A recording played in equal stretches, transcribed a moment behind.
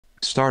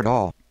Start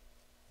all.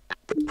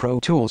 Pro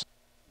Tools.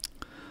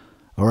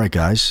 All right,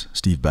 guys.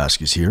 Steve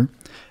Vasquez here.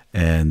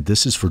 And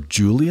this is for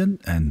Julian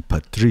and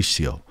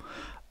Patricio.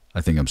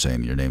 I think I'm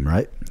saying your name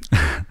right.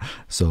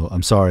 So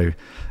I'm sorry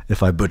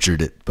if I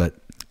butchered it, but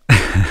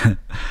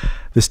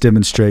this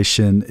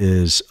demonstration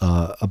is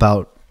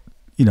about,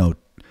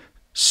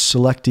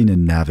 selecting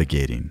and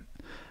navigating.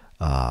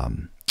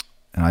 And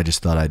I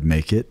just thought I'd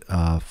make it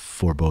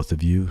for both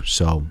of you.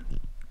 So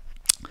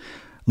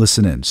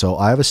listen in. So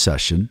I have a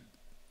session.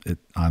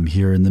 I'm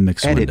here in the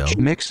mix window.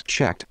 Mix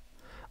checked.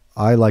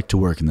 I like to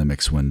work in the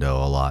mix window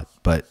a lot,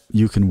 but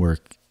you can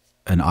work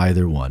in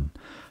either one.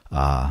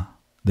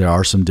 There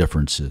are some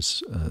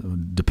differences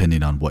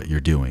depending on what you're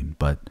doing,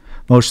 but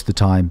most of the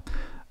time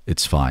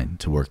it's fine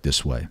to work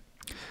this way.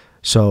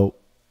 So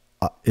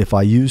if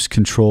I use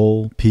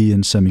Control P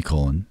and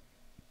semicolon,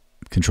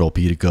 Control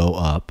P to go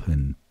up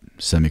and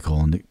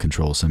semicolon,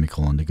 Control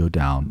semicolon to go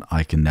down,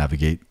 I can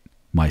navigate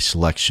my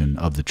selection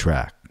of the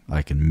track.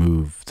 I can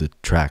move the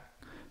track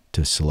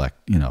to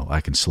select,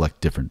 I can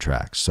select different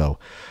tracks. So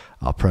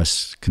I'll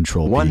press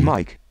Control P. One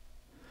mic.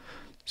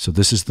 So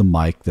this is the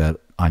mic that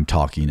I'm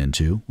talking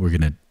into. We're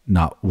going to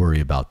not worry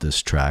about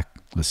this track.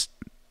 Let's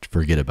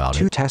forget about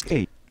it. Test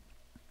 8.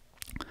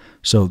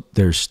 So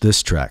there's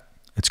this track.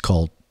 It's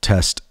called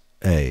Test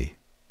A.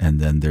 And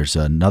then there's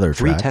another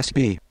track. 3 Test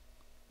B.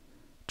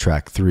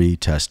 Track 3,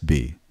 Test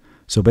B.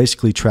 So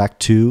basically track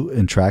 2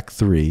 and track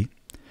 3.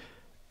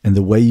 And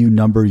the way you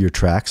number your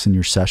tracks in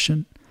your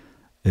session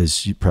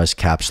is you press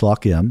Caps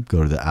Lock M,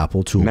 go to the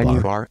Apple toolbar.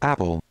 Menu bar,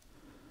 Apple.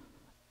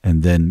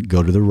 And then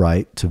go to the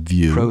right to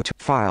View.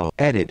 File,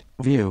 Edit,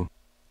 View.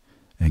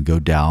 And go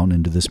down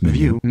into this menu.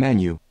 View,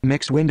 Menu,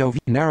 Mix Window,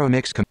 Narrow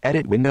Mix,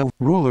 Edit Window,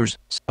 Rulers,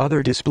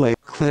 Other Display,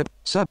 Clip,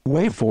 Sub,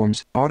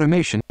 Waveforms,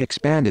 Automation,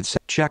 Expanded,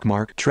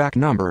 Checkmark, Track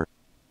Number.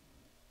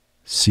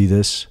 See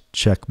this?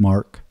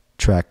 Checkmark,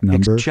 Track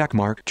Number.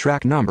 Checkmark,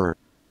 Track Number.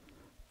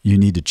 You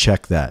need to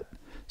check that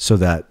so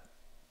that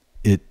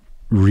it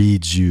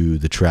reads you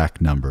the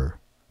track number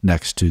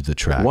next to the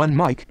track. One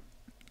mic.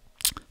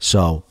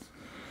 So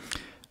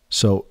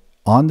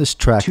on this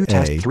track 2 A,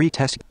 Test 3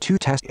 Test 2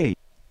 Test 8.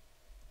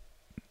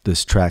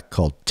 This track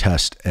called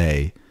Test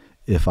A,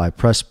 if I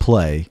press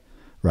play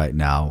right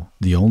now,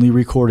 the only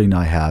recording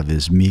I have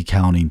is me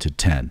counting to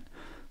 10.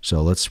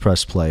 So let's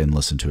press play and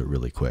listen to it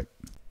really quick.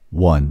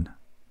 1,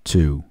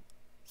 2,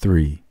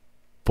 3,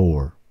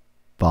 4,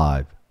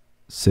 5,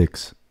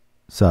 6,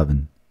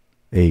 7,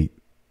 8,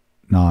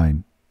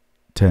 9,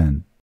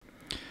 10.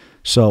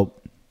 So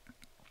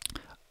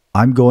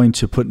I'm going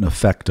to put an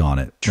effect on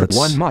it.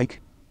 One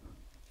mic.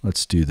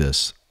 Let's do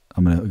this.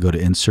 I'm going to go to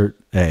Insert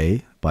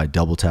A by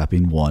double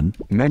tapping 1.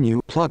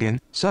 Menu, plugin,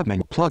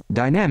 submenu, plug,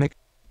 dynamic.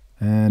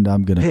 And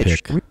I'm going to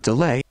pick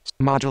delay,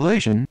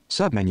 modulation,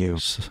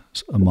 submenu.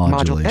 A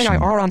modulation.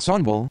 AIR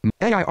ensemble,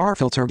 AIR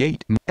filter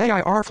gate,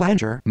 AIR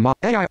flanger,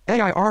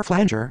 AIR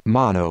flanger,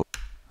 mono.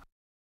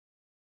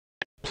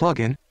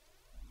 Plugin.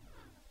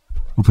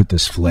 We'll put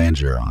this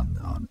flanger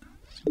on.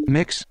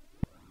 Mix.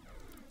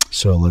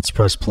 So let's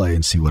press play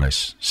and see what I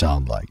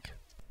sound like.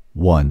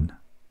 1,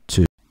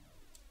 2.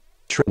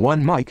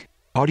 One mic,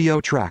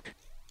 audio track.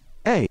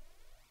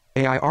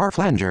 AIR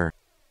flanger.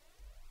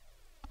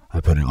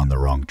 I put it on the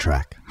wrong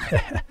track.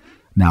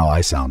 Now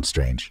I sound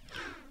strange.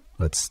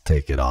 Let's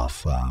take it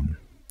off.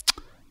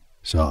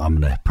 So I'm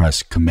going to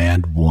press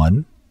Command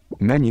 1.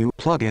 Menu,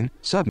 plugin,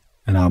 sub.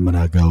 And I'm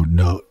going to go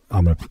no.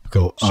 I'm going to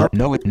go up.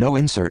 No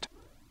insert.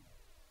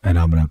 And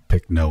I'm going to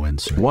pick no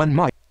insert. One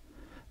mic.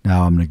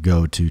 Now I'm going to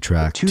go to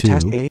track 2.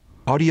 Test A,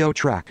 audio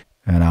track.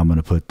 And I'm going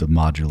to put the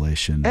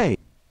modulation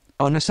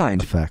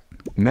unassigned effect.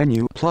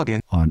 Menu, plugin.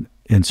 On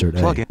Insert A.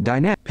 Plugin,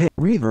 dynamic,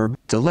 reverb,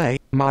 delay,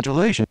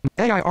 modulation,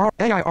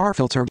 AIR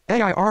filter,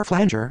 AIR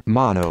flanger,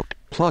 mono,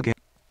 plugin.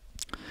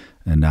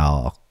 And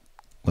now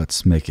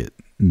let's make it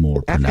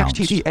more pronounced.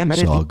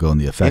 So I'll go in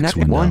the effects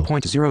window.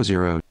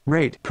 1.00,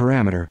 rate,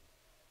 parameter.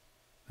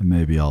 And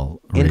maybe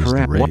I'll raise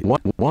the rate.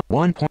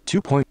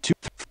 1.2.2,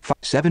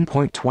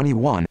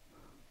 7.21.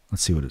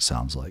 Let's see what it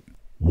sounds like.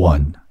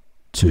 1,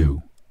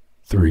 2,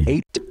 3.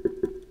 8.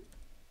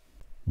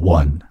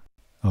 1.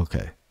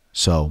 Okay,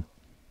 so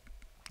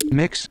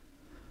mix.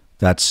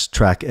 That's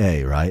track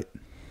A, right?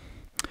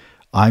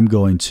 I'm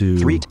going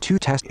to 2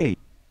 Test 8.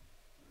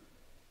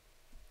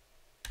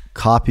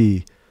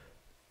 Copy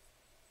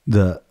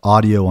the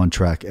audio on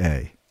track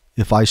A.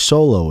 If I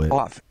solo it,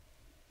 off,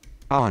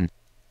 on,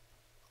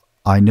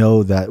 I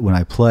know that when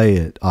I play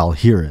it, I'll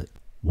hear it.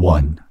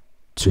 1,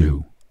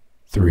 2,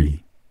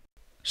 3.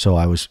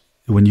 So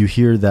when you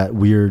hear that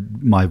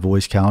weird, my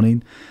voice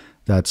counting,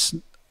 that's,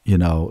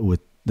 with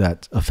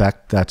that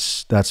effect,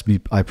 that's me.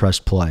 I press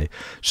play.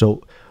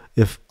 So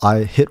if I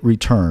hit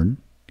return,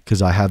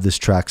 because I have this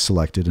track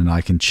selected and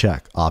I can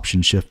check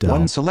Option Shift L.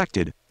 1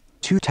 selected.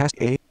 2 Test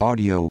A,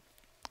 audio.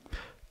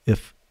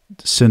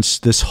 Since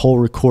this whole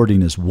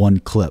recording is one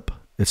clip,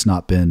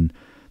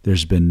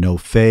 there's been no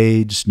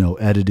fades, no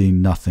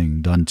editing,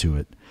 nothing done to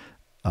it.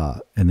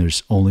 And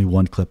there's only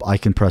one clip. I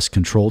can press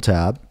Control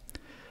Tab,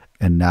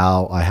 and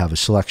now I have a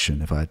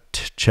selection. If I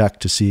check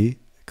to see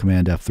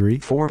Command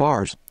F3. 4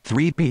 bars,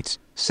 3 beats,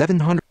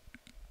 700.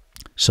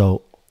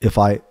 So if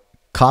I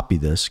copy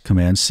this,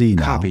 Command C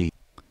now, Copy.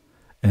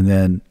 and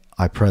then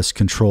I press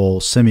Control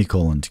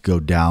semicolon to go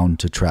down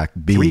to track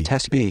B. 3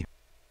 test B.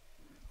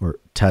 Or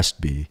test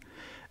B.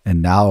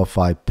 And now if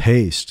I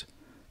paste,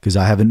 because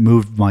I haven't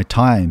moved my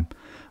time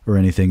or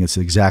anything, it's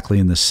exactly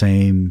in the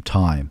same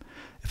time.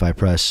 If I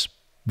press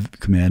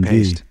Command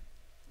Paste. V,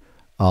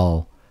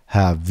 I'll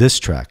have this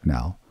track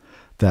now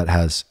that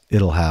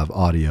it'll have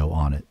audio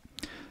on it.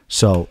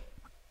 So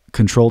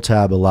Control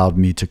Tab allowed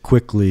me to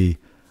quickly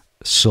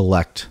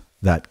select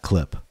that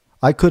clip.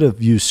 I could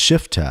have used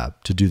Shift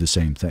Tab to do the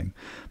same thing.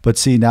 But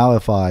see, now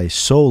if I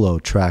solo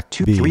track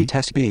 2 B 3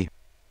 test B.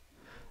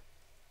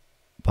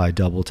 by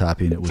double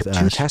tapping it with 2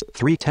 S, test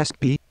 3 test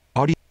B.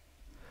 Audio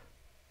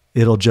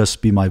it'll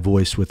just be my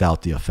voice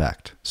without the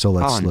effect. So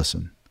let's on.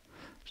 listen.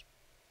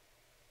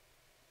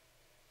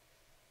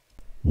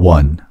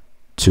 1,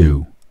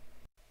 2.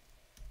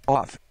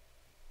 Off.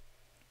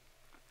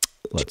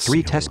 Let's 3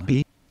 see, test hold on.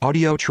 B.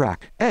 Audio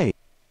track A.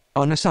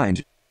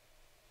 Unassigned.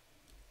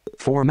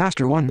 4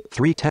 master 1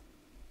 3 test.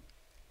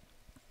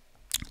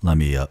 Let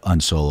me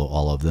unsolo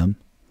all of them.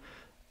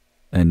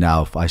 And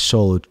now if I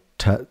solo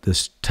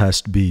this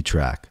test B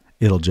track,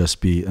 it'll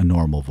just be a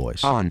normal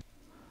voice. On.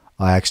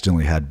 I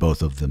accidentally had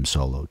both of them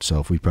soloed. So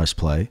if we press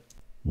play,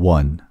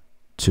 1,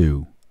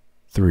 2,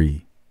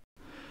 3.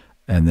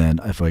 And then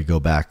if I go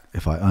back,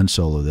 if I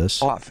unsolo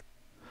this, Off.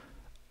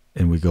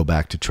 and we go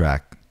back to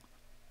track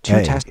 2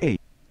 A, test A.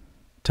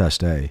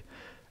 test A,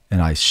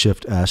 and I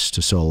shift S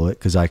to solo it,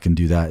 because I can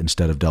do that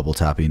instead of double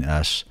tapping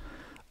S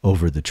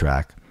over the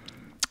track.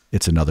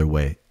 It's another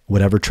way.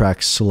 Whatever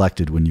track's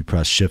selected when you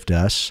press shift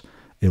S,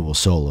 it will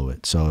solo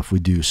it. So if we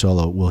do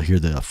solo, we'll hear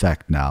the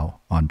effect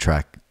now on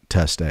track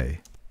test A.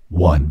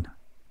 1,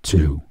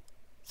 2,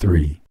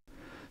 3.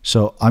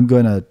 So I'm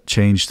going to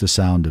change the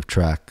sound of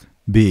track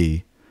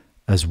B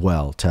as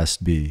well,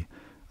 test B.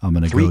 I'm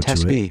going to 3 go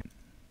test to B.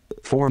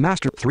 it, 4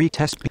 master 3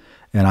 test B.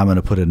 and I'm going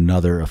to put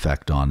another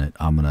effect on it.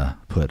 I'm going to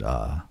put,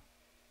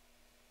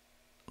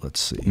 let's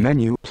see.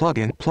 Menu,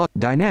 plugin, plug,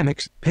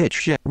 dynamics, pitch,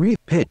 shift,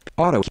 pitch,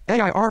 auto,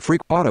 AIR,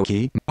 freak, auto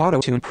key, auto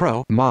tune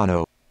pro,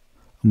 mono,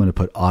 I'm going to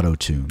put auto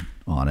tune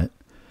on it,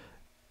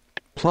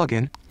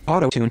 plugin,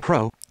 auto tune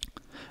pro,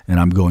 and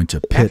I'm going to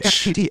pitch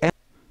FFTT,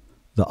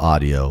 the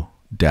audio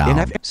down.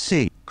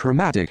 NFC,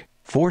 chromatic,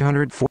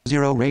 440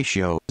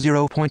 ratio,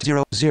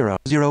 0.00,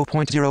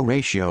 0.0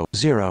 ratio,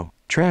 0,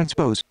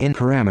 transpose, in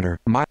parameter,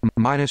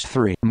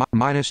 -3,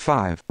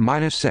 -5,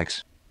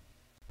 -6.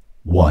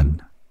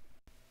 1.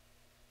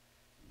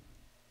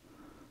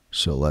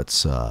 So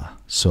let's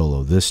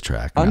solo this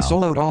track now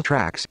Unsoloed all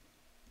tracks.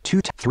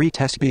 3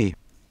 test B.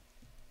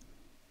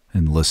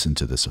 and listen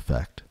to this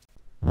effect.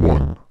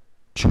 1,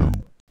 2,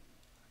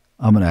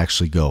 I'm going to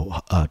actually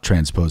go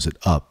transpose it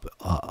up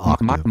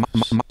octave.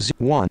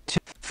 1, 2,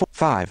 4,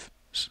 5,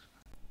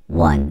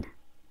 1,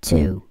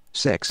 2,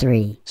 6,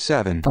 3,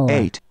 7, 4,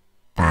 8,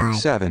 5,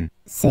 7.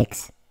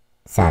 6,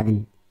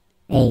 7,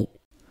 8.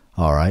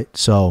 All right,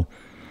 so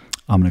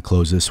I'm going to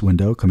close this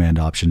window, Command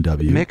Option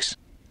W. Mix.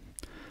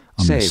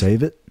 I'm going to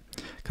Save. save it,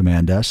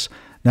 Command S.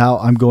 Now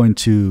I'm going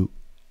to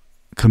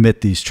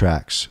commit these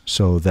tracks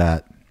so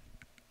that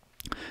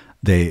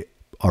they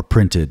are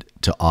printed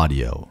to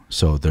audio,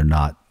 so they're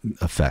not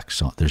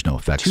effects on. There's no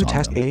effects 2 on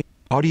test them. A.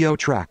 Audio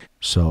track.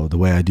 So the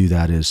way I do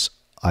that is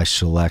I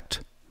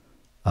select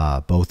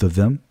both of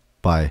them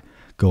by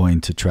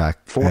going to track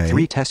 4 A,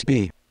 3 test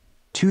B.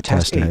 2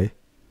 test test A. A,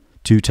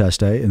 2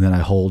 test A, and then I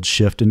hold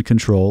Shift and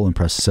Control and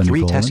press 3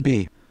 semicolon. test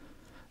B.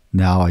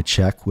 Now I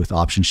check with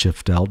Option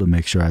Shift L to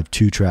make sure I have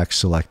 2 tracks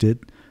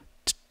selected,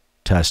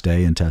 test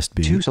A and test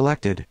B. 2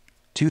 selected.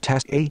 2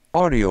 test A.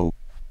 Audio.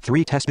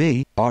 3 test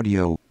B.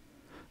 Audio.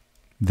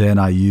 Then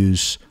I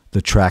use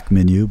the track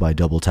menu by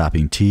double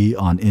tapping T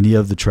on any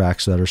of the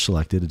tracks that are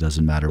selected. It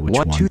doesn't matter which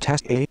 1 one. 2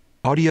 test A.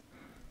 Audio.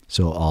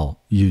 So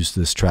I'll use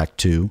this track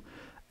 2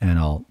 and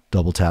I'll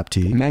double tap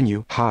T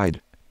Menu.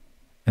 Hide.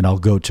 and I'll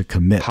go to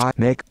commit. Hide.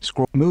 Make.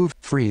 Scroll. Move.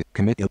 Freeze.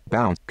 Commit.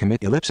 Bounce.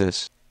 Commit.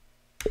 Ellipsis.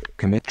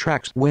 Commit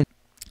tracks. Win.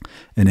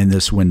 And in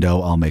this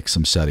window, I'll make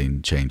some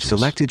setting changes.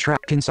 Selected track.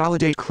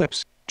 Consolidate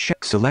clips.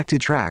 Check.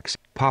 Selected tracks.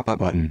 Pop-up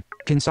button.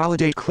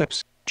 Consolidate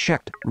clips.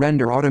 Checked.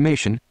 Render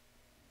automation.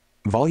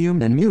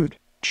 Volume and mute.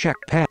 Check.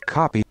 Pat.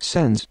 Copy.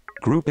 Sends.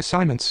 Group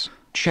assignments.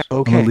 Check.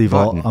 OK. I'm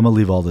button. gonna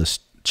leave all this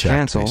checked,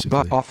 Cancel. basically.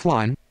 But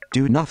offline.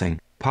 Do nothing.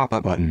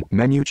 Pop-up button.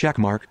 Menu check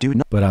mark. Do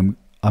nothing. But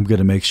I'm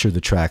gonna make sure the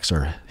tracks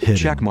are hidden.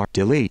 Check mark.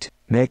 Delete.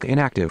 Make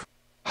inactive.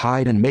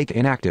 Hide and make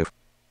inactive.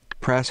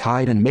 Press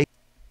hide and make.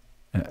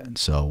 And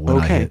so when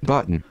I OK. hit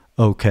Button.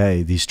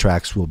 OK, these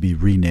tracks will be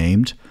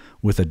renamed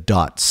with a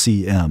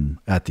 .cm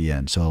at the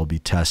end. So it'll be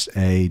test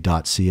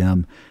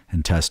A.cm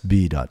and test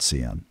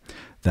B.cm.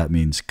 That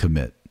means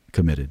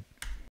committed.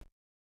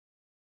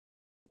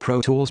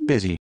 Pro Tools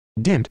busy.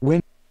 Dimmed.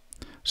 Win.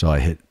 So I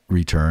hit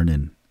return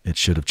and it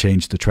should have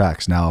changed the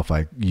tracks. Now if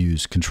I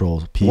use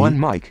Control P 1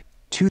 mic.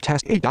 2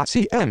 test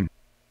A.cm.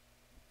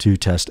 to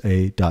test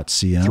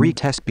A.cm, 3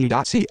 test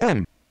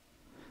B.cm.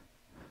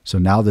 So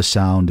now the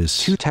sound is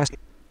 2 test.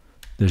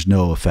 there's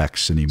no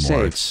effects anymore.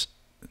 Save. It's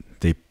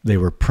they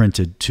were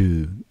printed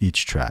to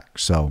each track.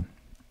 So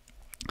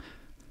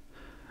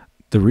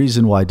the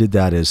reason why I did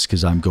that is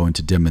because I'm going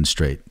to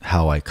demonstrate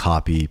how I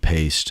copy,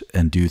 paste,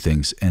 and do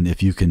things. And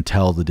if you can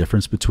tell the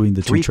difference between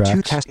the 3 two tracks,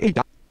 2 test 8.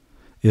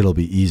 it'll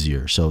be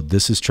easier. So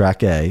this is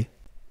track A,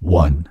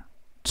 1,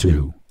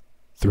 2,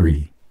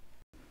 3.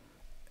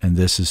 And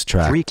this is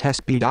track 3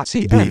 test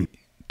B.cn. B,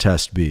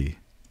 test B.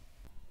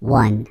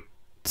 1,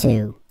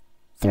 2,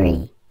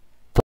 3.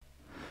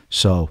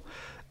 So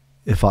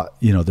if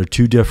they're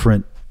two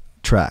different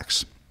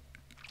tracks.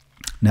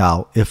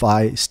 Now, if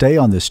I stay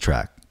on this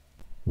track,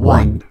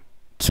 1,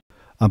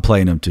 I'm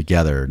playing them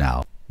together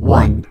now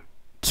 1,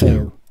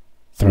 2,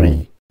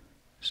 3.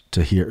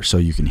 to hear, so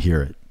you can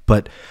hear it.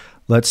 But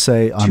let's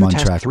say I'm 2 on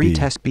test track 3 B,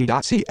 test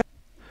B.cn.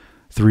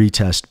 3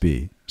 test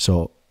B.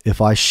 So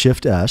if I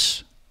shift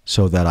S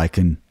so that I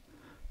can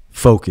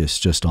focus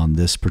just on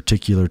this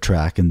particular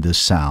track and this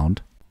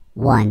sound,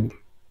 1,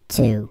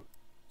 2,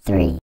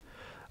 3.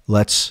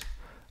 let's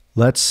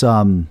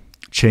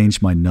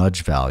change my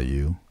nudge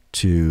value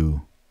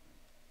to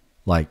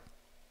like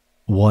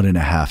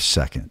 1.5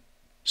 second.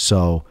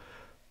 So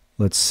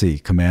let's see,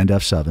 Command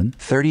F7.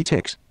 30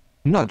 ticks.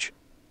 Nudge.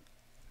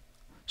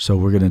 So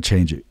we're going to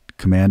change it.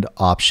 Command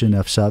Option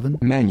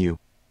F7. Menu.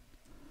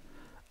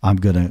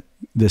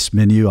 This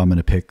menu, I'm going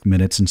to pick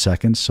minutes and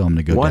seconds. So I'm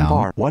going to go 1 down.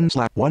 bar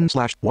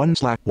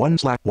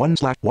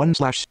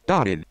 1/1/1/1/1/1/1/1/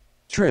 dotted.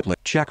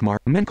 Triplet checkmark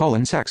min: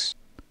 sex.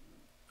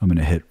 I'm going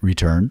to hit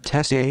return.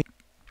 Test A.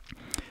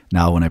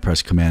 Now when I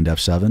press Command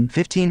F7,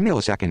 15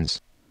 milliseconds.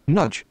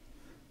 Nudge.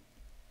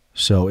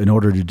 so in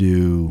order to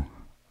do,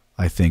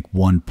 I think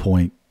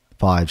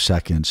 1.5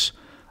 seconds,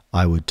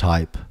 I'll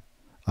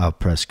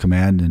press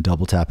Command and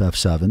double tap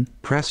F7.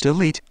 Press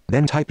delete,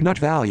 then type nudge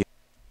value.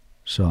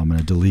 So I'm going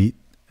to delete,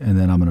 and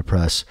then I'm going to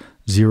press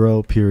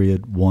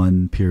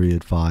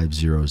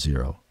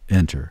 0.1.500.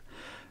 Enter.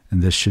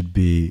 And this should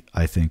be,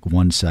 I think,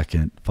 1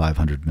 second,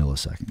 500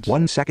 milliseconds.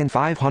 1 second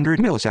 500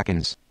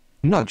 milliseconds.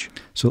 Nudge.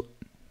 So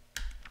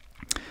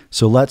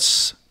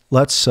let's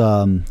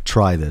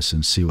try this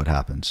and see what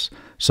happens.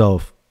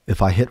 So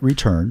if I hit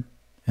return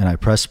and I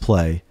press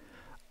play,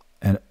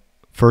 and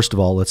first of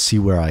all, let's see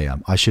where I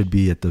am. I should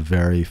be at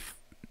the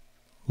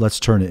let's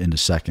turn it into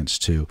seconds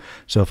too.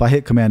 So if I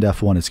hit Command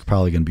F1, it's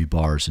probably going to be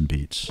bars and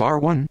beats. Bar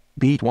 1,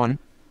 beat 1.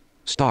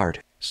 Start.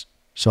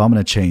 So I'm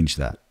going to change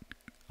that.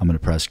 I'm going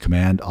to press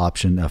Command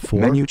Option F4.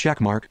 Menu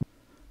checkmark.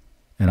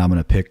 And I'm going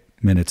to pick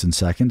minutes and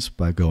seconds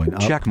by going up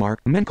Checkmark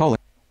min: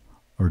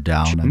 or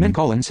down.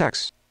 min: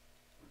 sex.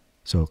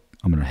 So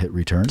I'm going to hit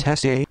return.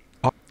 Test A.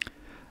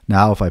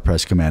 Now if I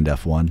press Command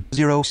F1,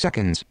 0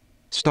 seconds.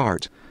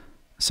 Start.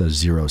 it says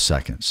 0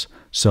 seconds.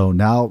 So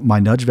now my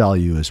nudge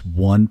value is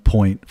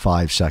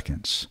 1.5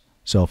 seconds.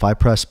 So if I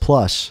press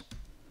plus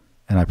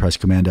and I press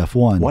Command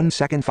F1, 1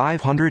 second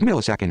 500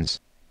 milliseconds.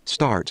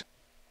 Start.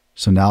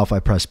 so now if I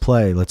press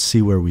play, let's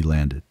see where we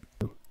landed.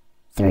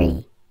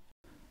 3.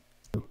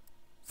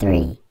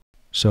 3.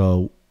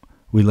 So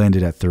we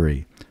landed at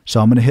 3. So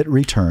I'm going to hit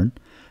return,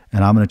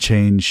 and I'm going to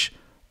change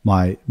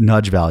my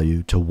nudge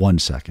value to 1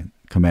 second.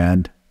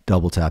 Command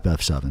double tap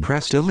F7.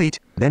 Press delete,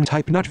 then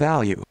type nudge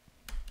value.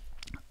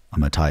 I'm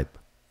going to type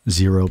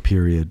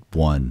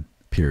 0.1.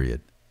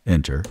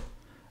 Enter,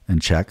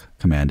 and check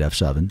Command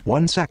F7.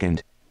 1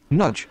 second.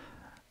 Nudge.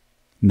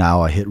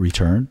 Now I hit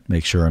return,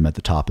 make sure I'm at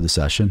the top of the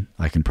session.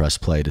 I can press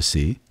play to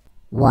see.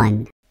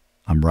 1.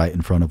 I'm right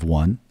in front of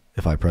 1.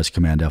 If I press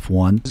Command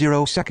F1,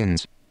 0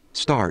 seconds.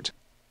 Start.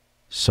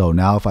 so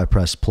now if I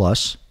press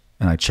plus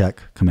and I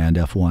check Command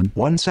F1,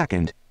 1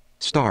 second.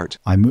 Start.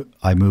 I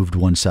moved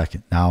 1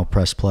 second. Now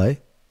press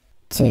play.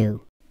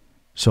 2.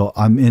 So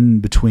I'm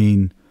in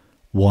between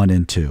 1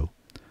 and 2.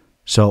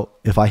 So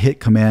if I hit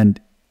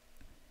Command,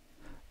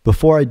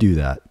 before I do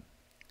that,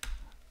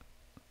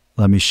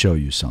 let me show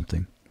you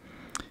something.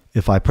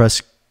 If I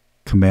press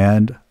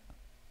Command,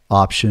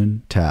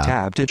 Option,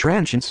 Tab to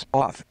transients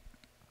off.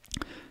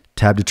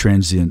 Tab to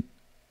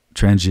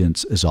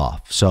transients is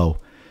off. So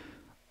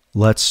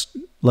let's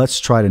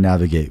try to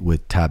navigate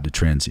with tab to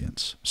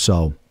transients.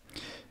 So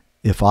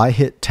if I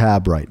hit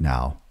tab right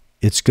now,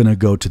 it's going to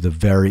go to the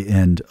very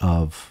end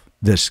of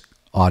this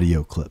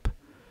audio clip.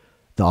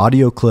 The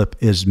audio clip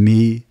is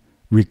me,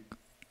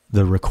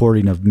 the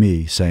recording of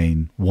me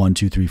saying 1,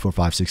 2, 3, 4,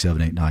 5, 6,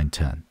 7, 8, 9,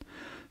 10.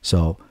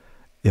 So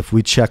if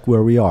we check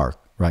where we are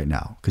right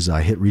now, because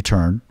I hit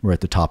return, we're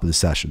at the top of the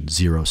session,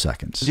 0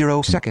 seconds.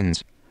 0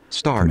 seconds.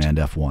 Start. Command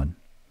F1.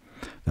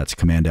 That's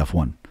Command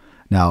F1.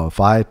 Now, if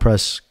I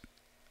press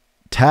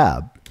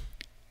tab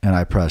and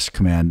I press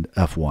Command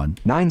F1,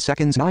 9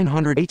 seconds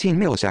 918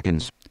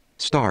 milliseconds.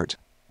 Start.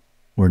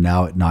 we're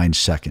now at 9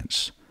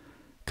 seconds.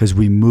 Because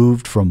we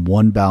moved from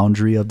one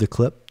boundary of the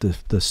clip,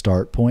 the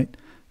start point,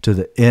 to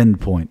the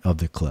end point of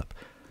the clip.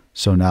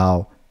 So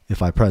now,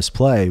 if I press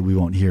play, we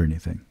won't hear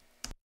anything.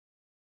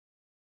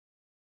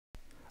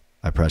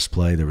 I press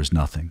play, there was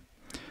nothing.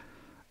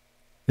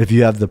 If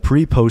you have the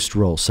pre-post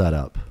roll set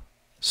up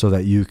so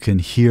that you can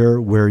hear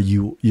where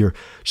you're,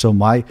 so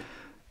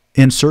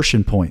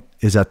insertion point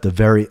is at the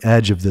very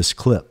edge of this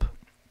clip.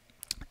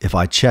 If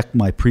I check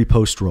my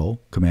pre-post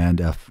roll, Command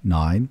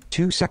F9,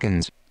 2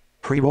 seconds.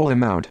 Pre-roll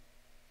amount.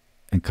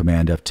 and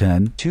Command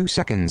F10, 2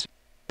 seconds.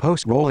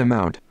 Post-roll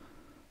amount.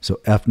 so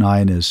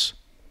F9 is,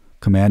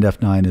 Command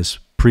F9 is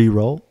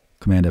pre-roll,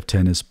 Command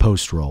F10 is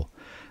post-roll.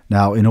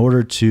 Now, in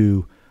order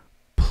to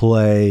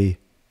play,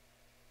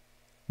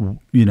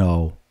 you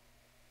know,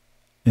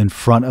 in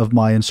front of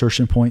my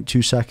insertion point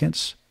 2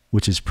 seconds,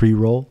 which is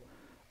pre-roll,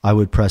 I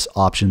would press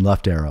Option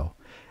left arrow,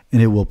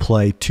 and it will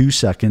play 2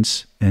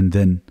 seconds and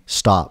then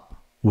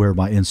stop where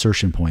my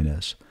insertion point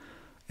is.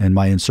 And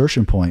my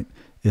insertion point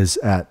is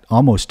at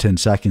almost 10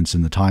 seconds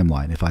in the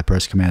timeline. If I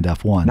press Command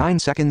F1, 9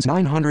 seconds,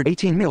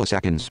 918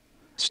 milliseconds.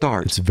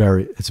 Start.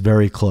 it's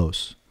very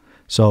close.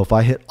 So if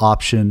I hit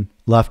Option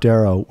left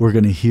arrow, we're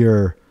going to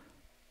hear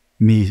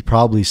me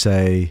probably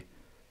say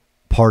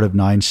part of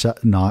 9.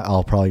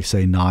 I'll probably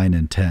say 9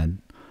 and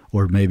 10,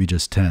 or maybe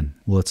just 10.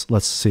 Well,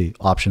 let's see.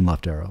 Option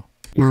left arrow.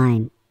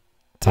 9,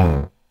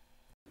 10,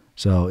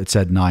 So it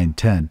said 9,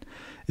 10.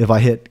 If I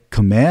hit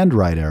Command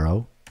right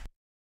arrow,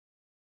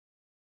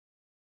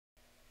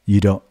 you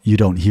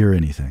don't hear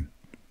anything.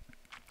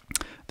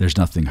 There's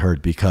nothing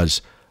heard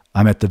because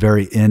I'm at the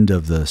very end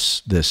of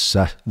this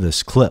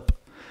clip.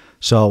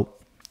 So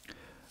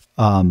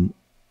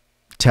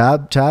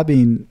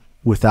tabbing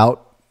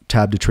without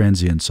tab to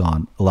transients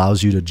on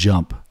allows you to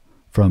jump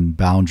from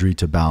boundary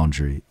to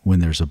boundary when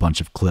there's a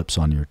bunch of clips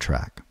on your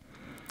track.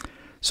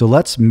 So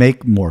let's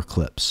make more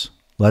clips.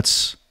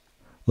 Let's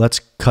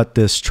cut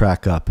this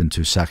track up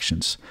into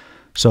sections.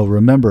 So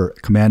remember,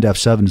 Command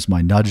F7 is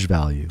my nudge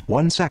value.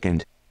 1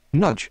 second.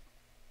 Nudge.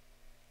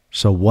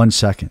 So 1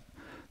 second.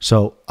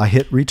 So I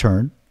hit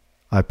return,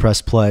 I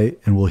press play,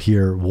 and we'll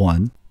hear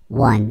 1.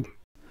 1,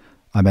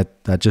 I'm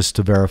at that just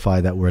to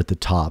verify that we're at the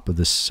top of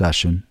this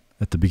session,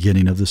 at the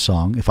beginning of the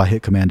song. If I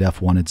hit Command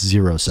F1, it's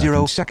 0 seconds.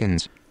 0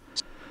 seconds.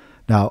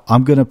 Now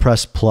I'm going to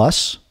press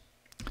plus,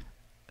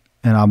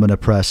 and I'm going to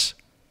press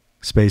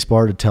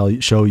spacebar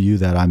to show you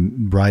that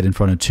I'm right in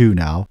front of 2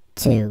 now.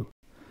 2,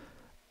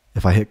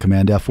 If I hit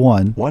Command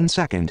F1, 1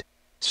 second.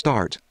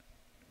 Start.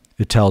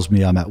 it tells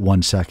me I'm at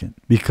 1 second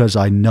because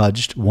I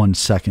nudged 1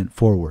 second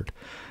forward.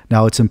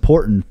 Now it's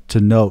important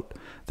to note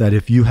that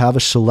if you have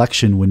a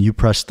selection when you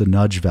press the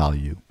nudge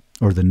value,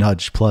 or the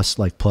nudge plus,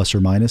 like plus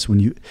or minus,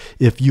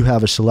 if you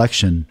have a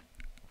selection,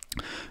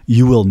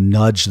 you will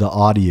nudge the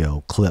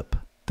audio clip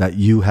that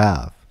you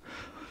have.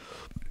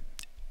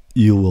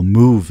 You will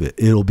move it.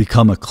 It'll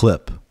become a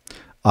clip.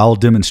 I'll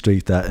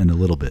demonstrate that in a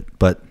little bit,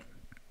 but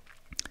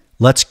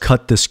let's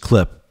cut this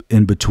clip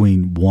in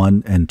between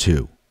 1 and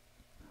 2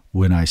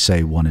 when I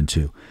say 1 and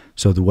 2.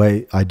 So the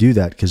way I do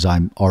that, because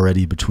I'm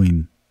already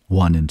between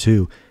 1 and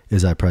 2,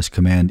 is I press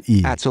Command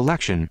E. Add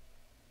selection.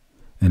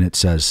 And it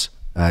says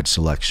add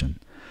selection.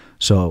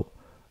 So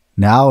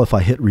now if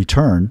I hit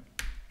return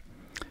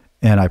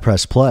and I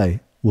press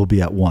play, we'll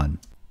be at 1.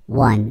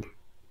 1,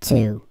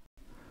 2,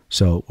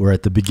 So we're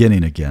at the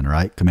beginning again,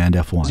 right? Command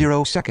F1.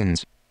 0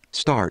 seconds.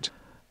 Start.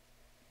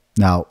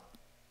 Now,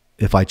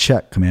 if I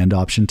check Command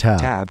Option Tab,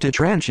 Tab to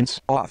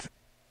transients off.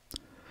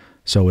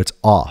 so it's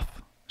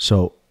off.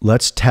 So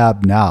let's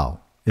tab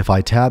now. If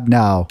I tab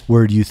now,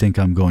 where do you think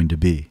I'm going to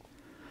be?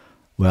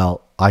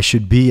 Well, I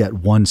should be at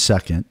 1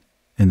 second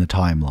in the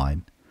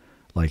timeline.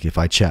 Like if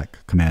I check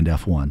Command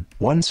F1,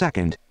 1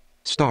 second.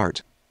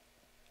 Start.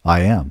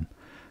 I am,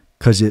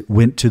 because it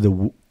went to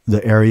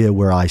the area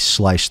where I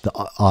sliced the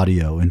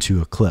audio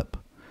into a clip.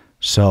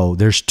 So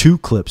there's 2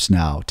 clips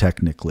now,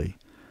 technically.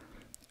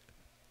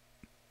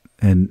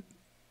 And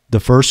the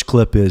first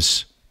clip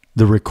is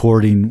the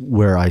recording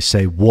where I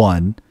say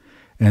 1,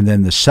 and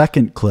then the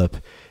second clip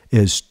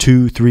is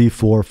 2, 3,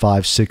 4,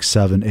 5, 6,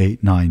 7,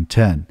 8, 9,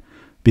 10,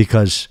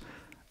 because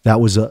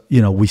that was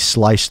we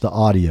sliced the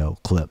audio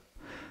clip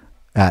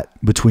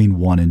at between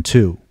 1 and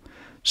 2.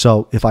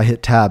 So if I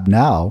hit tab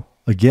now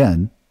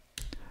again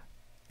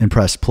and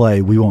press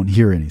play, we won't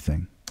hear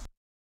anything.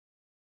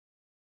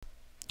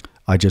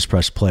 I just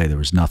pressed play, there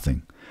was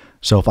nothing.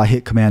 So if I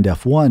hit Command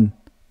F1,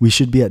 we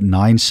should be at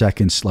 9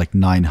 seconds, like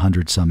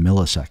 900 some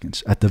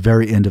milliseconds at the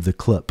very end of the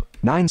clip.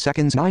 9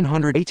 seconds,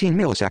 918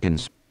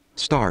 milliseconds.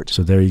 Start.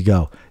 So there you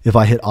go. If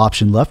I hit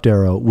Option left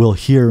arrow, we'll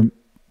hear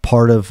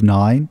part of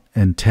 9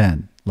 and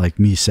 10, like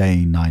me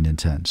saying 9 and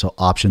 10. So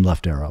Option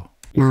left arrow.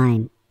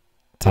 9,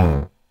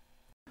 10.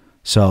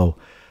 So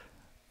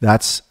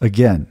that's,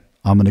 again,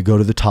 I'm going to go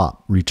to the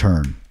top,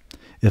 return.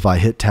 If I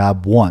hit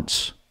tab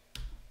once,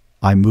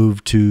 I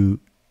move to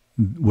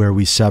where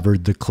we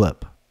severed the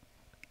clip.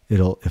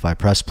 If I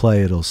press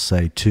play, it'll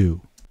say 2.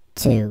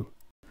 2,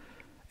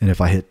 And if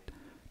I hit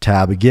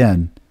tab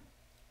again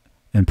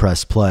and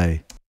press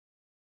play,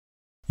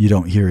 you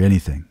don't hear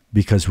anything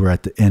because we're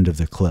at the end of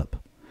the clip.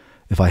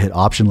 If I hit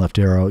Option left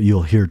arrow,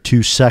 you'll hear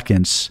 2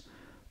 seconds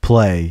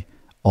play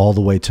all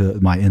the way to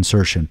my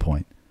insertion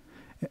point.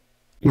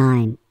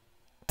 9,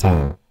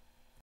 10.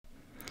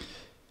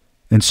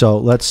 And so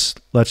let's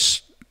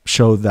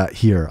show that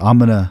here. I'm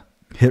going to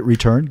hit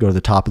return, go to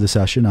the top of the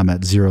session. I'm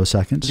at 0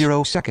 seconds.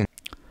 0 second.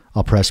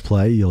 I'll press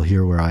play. You'll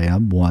hear where I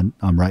am. 1.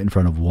 I'm right in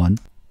front of 1.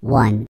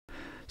 1,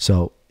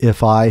 So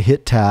if I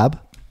hit tab,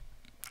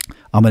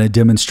 I'm going to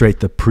demonstrate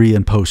the pre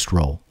and post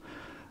roll,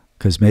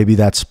 because maybe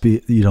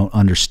you don't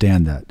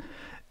understand that.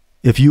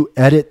 If you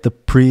edit the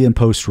pre and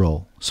post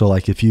roll, so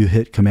like if you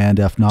hit Command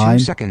F9, 2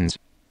 seconds.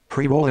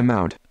 Pre-roll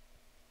amount.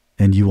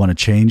 and you want to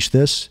change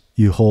this,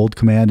 you hold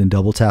Command and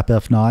double tap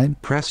F9,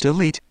 Press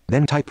delete,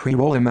 then type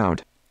pre-roll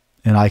amount.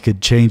 and I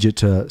could change it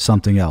to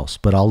something else,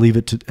 but I'll leave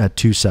it at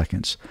 2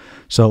 seconds.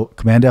 So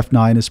Command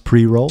F9 is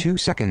pre-roll, 2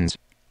 seconds.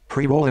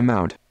 Pre-roll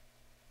amount.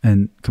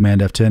 and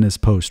Command F10 is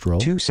post-roll.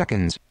 2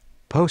 seconds.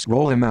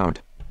 Post-roll amount.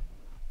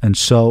 And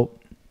so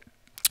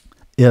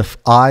if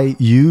I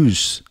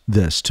use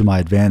this to my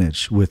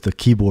advantage with the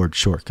keyboard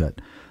shortcut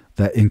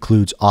that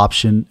includes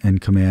Option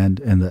and Command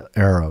and the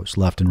arrows,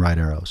 left and right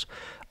arrows,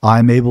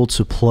 I'm able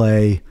to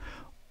play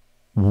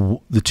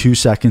the 2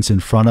 seconds in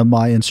front of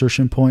my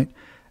insertion point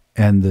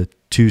and the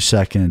 2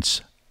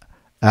 seconds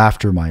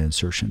after my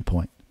insertion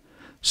point.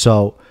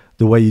 So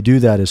the way you do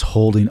that is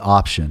holding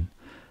Option.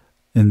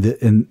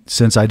 And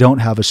since I don't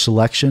have a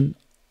selection,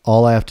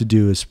 all I have to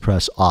do is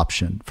press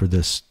Option for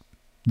this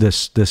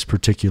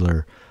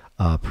particular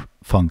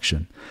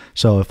function.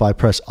 So if I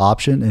press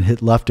Option and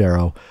hit left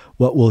arrow,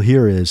 what we'll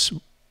hear is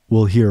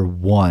we'll hear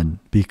 1,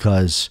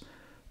 because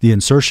the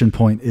insertion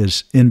point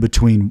is in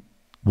between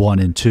 1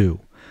 and 2.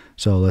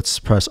 So let's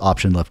press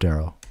Option left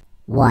arrow.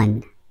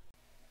 1,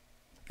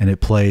 And it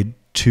played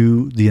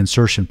to the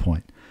insertion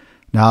point.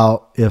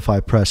 Now, if I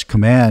press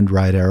Command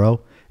right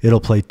arrow, it'll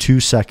play 2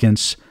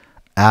 seconds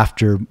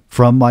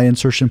from my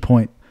insertion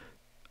point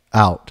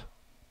out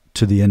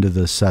to the end of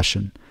the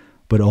session,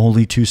 but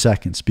only 2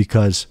 seconds,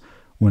 because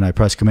when I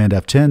press Command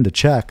F10 to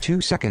check, 2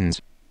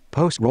 seconds.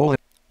 Post-roll.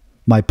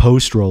 my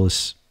post roll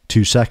is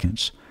 2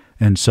 seconds.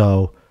 And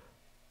so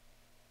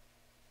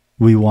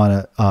we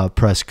want to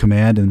press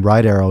Command and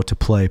right arrow to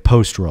play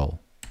post roll.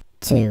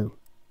 2,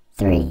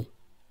 3,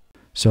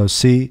 So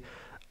see,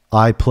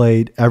 I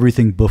played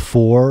everything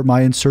before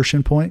my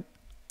insertion point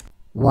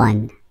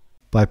 1,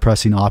 by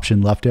pressing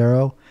Option left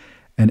arrow,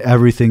 and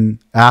everything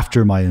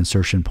after my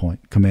insertion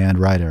point, Command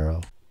right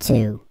arrow.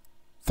 2,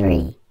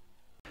 3,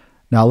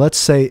 Now let's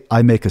say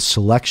I make a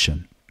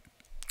selection.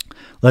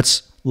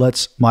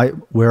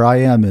 Where I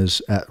am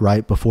is at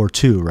right before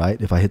 2,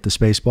 right? If I hit the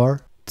space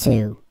bar,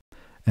 2,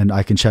 and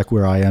I can check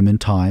where I am in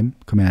time,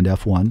 Command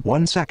F1.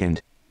 1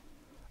 second.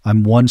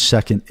 I'm 1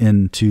 second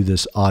into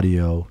this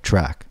audio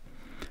track.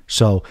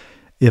 So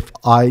if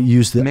I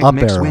use the Make up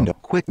mix arrow, window.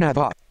 Quick nav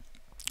off.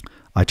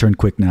 I turn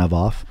quick nav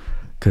off,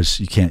 because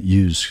you can't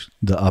use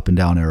the up and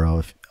down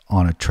arrow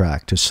on a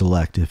track to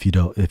select if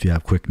you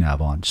have quick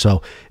nav on.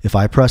 So if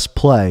I press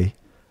play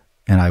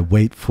and I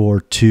wait for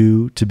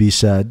 2 to be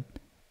said,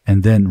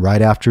 and then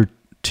right after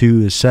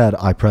 2 is said,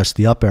 I press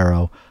the up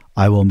arrow,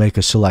 I will make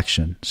a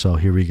selection. So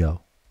here we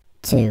go.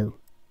 2,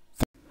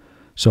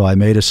 So I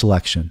made a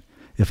selection.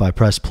 If I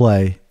press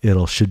play,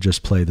 should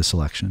just play the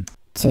selection.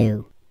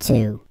 2,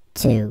 2,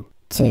 2,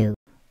 2,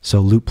 So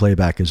loop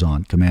playback is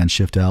on. Command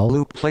Shift L.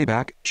 Loop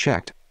playback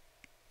checked.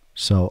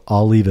 So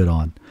I'll leave it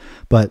on.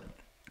 But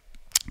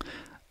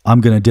I'm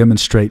going to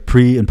demonstrate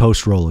pre and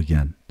post roll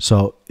again.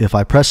 So if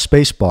I press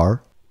space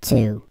bar,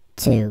 2,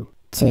 2,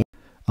 2,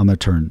 I'm going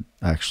to turn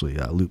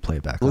loop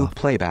playback Loop off.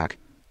 playback.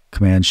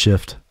 Command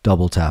Shift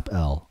double tap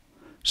L.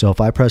 So if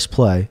I press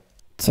play,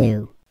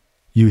 2,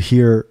 you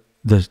hear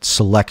the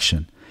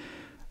selection.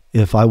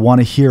 If I want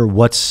to hear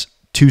what's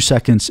 2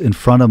 seconds in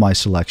front of my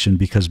selection,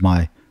 because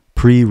my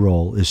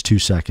pre-roll is 2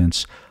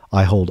 seconds,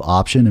 I hold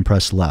Option and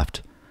press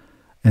left.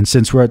 And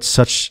since we're at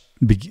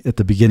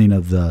the beginning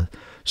of the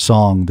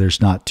song, there's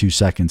not 2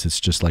 seconds, it's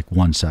just like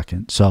 1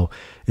 second. So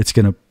it's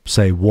going to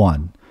say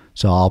 1.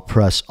 So I'll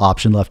press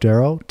Option left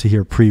arrow to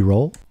hear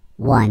pre-roll.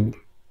 1,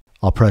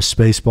 I'll press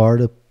space bar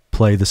to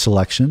play the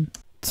selection.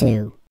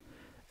 2,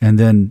 And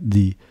then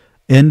the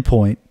end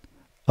point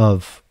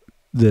of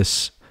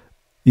this,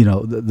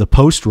 the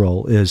post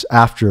roll is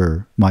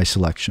after my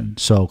selection.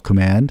 So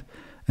Command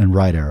and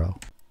right arrow.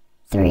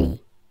 3,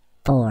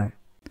 4,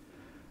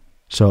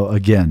 So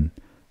again,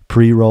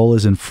 pre-roll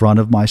is in front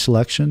of my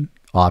selection.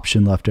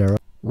 Option left arrow.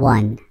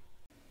 1,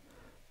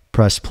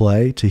 Press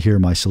play to hear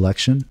my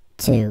selection.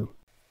 2,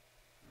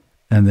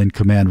 And then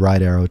Command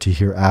right arrow to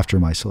hear after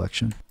my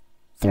selection.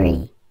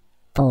 3,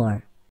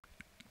 4,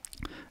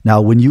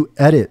 Now when you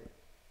edit,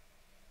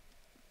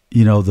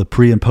 the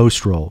pre and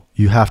post roll,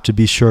 you have to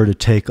be sure to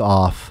take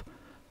off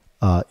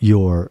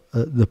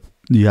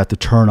you have to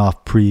turn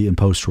off pre and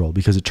post roll,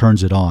 because it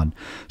turns it on.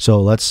 So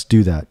let's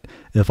do that.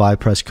 If I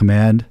press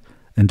Command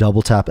and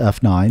double tap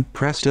F9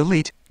 Press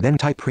delete, then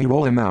type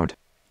pre-roll amount.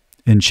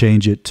 and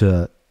change it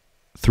to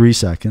 3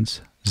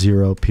 seconds,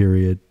 0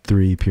 period,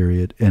 3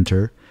 period,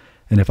 enter.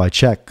 And if I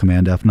check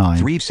Command F9,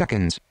 3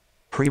 seconds.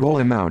 Pre-roll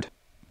amount.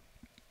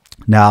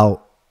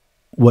 now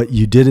what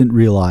you didn't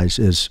realize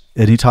is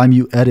anytime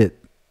you edit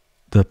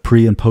the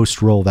pre and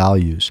post roll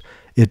values,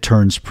 it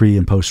turns pre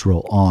and post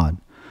roll on.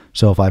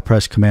 So if I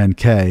press Command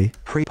K,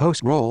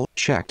 Pre-post roll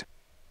checked.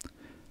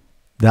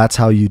 that's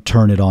how you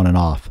turn it on and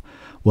off.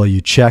 Well,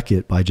 you check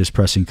it by just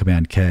pressing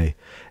Command K,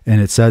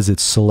 and it says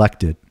it's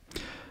selected.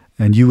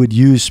 And you would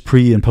use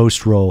pre and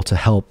post roll to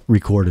help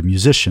record a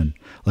musician,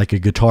 like a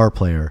guitar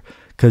player.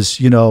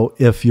 Because, you know,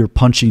 if you're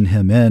punching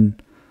him in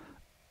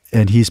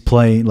and he's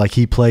playing, like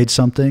he played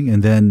something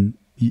and then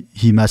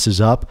he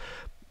messes up,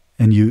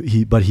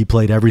 but he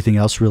played everything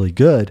else really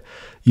good,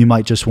 you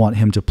might just want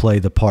him to play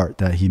the part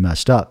that he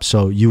messed up.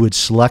 So you would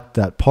select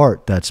that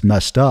part that's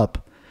messed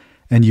up,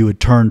 and you would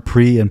turn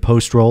pre and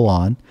post roll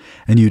on,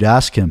 and you'd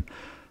ask him,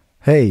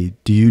 hey,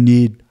 do you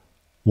need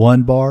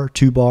 1 bar,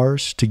 2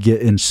 bars to get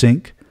in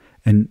sync?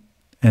 And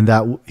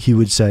that he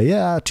would say,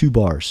 yeah, 2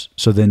 bars.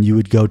 So then you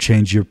would go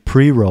change your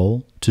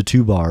pre-roll to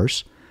 2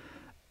 bars.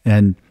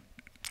 And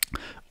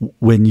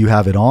when you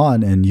have it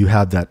on and you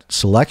have that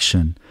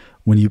selection,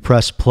 when you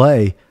press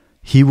play,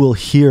 he will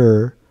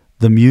hear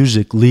the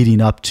music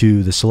leading up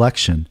to the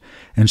selection.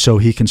 And so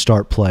he can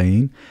start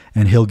playing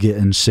and he'll get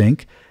in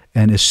sync.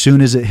 And as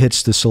soon as it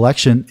hits the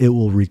selection, it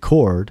will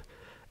record,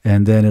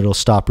 and then it'll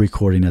stop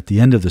recording at the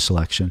end of the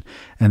selection.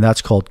 And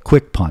that's called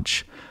quick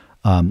punch,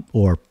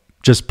 or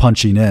just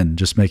punching in,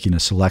 just making a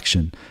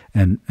selection,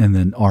 and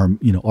then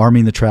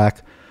arming the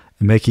track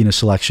and making a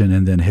selection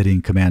and then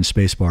hitting Command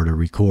Spacebar to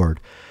record.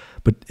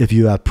 But if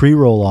you have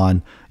pre-roll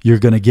on, you're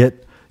gonna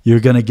get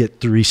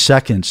 3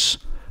 seconds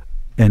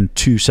and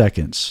 2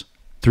 seconds.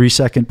 3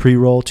 second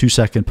pre-roll, 2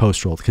 second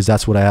post-roll, because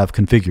that's what I have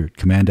configured.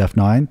 Command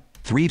F9.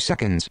 3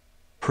 seconds.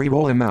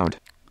 Pre-roll amount.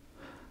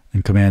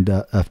 And Command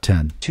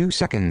F10. 2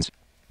 seconds.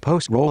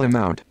 Post-roll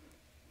amount.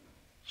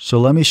 So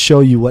let me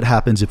show you what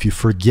happens if you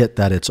forget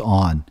that it's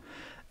on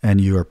and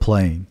you are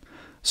playing.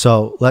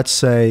 So let's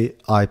say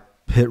I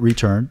hit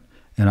return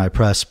and I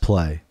press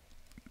play.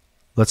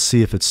 Let's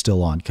see if it's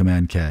still on.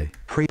 Command K.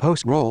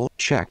 Pre-post roll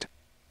checked.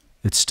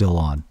 It's still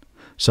on.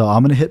 So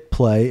I'm going to hit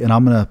play and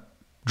I'm going to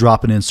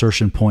drop an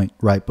insertion point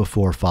right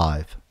before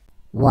 5.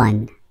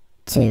 1,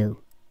 2,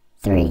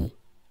 3,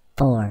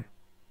 4,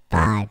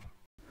 5.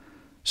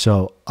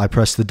 So I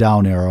press the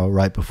down arrow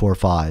right before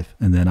 5,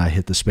 and then I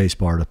hit the space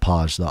bar to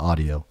pause the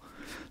audio.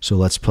 So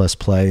let's press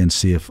play and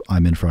see if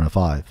I'm in front of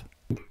 5.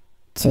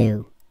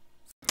 2.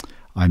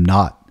 I'm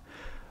not,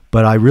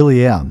 but I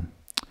really am.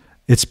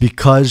 It's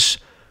because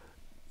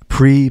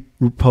pre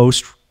and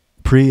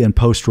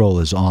post roll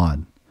is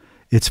on.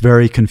 It's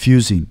very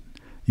confusing.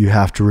 You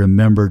have to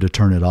remember to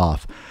turn it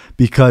off,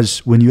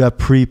 because when you have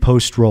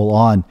pre-post roll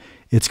on,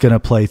 it's going to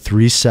play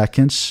 3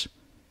 seconds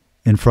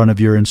in front of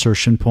your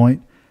insertion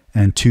point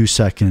and 2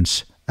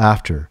 seconds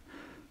after,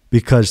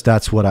 because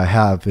that's what I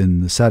have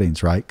in the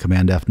settings, right?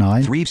 Command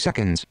F9. 3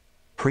 seconds.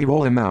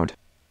 Pre-roll amount.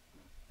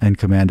 And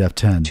Command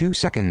F10. 2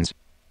 seconds.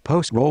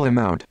 Post-roll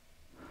amount.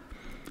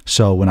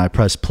 So when I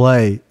press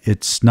play,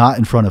 it's not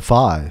in front of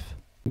 5.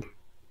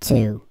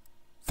 2,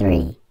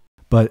 3.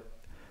 But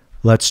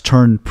let's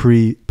turn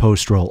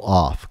pre-post roll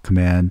off.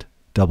 Command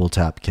double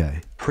tap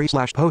K.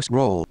 Pre/post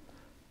roll.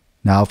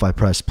 Now if I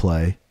press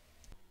play.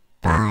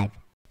 5.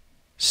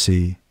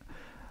 See,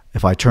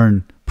 if I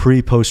turn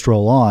pre-post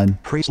roll on,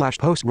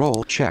 pre/post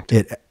roll checked.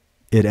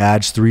 It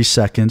adds 3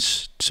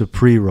 seconds to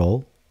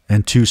pre-roll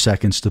and 2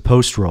 seconds to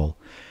post-roll.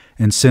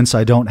 And since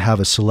I don't have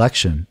a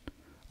selection,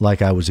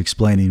 like I was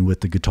explaining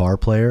with the guitar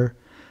player,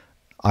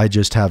 I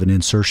just have an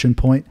insertion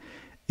point.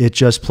 It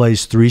just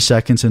plays 3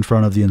 seconds in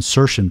front of the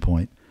insertion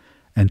point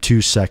and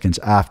 2 seconds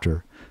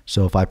after.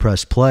 So if I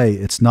press play,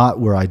 it's not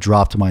where I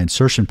dropped my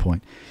insertion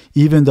point.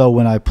 Even though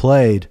when I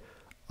played,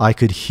 I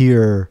could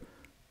hear,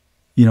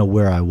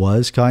 where I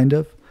was kind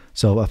of.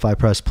 So if I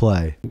press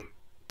play.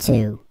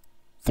 2,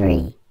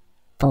 3,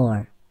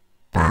 4,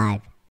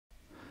 5.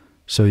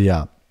 So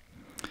yeah,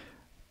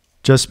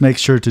 just make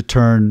sure to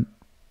turn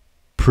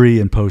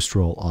pre and post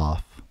roll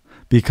off,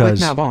 because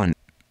quick nav on,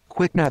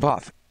 quick nav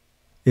off.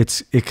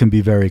 It can be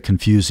very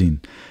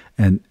confusing.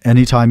 And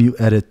anytime you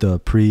edit the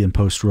pre and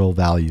post roll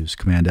values,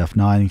 Command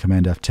F9 and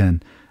Command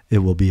F10, it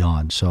will be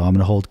on. So I'm going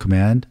to hold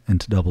Command and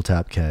to double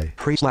tap K.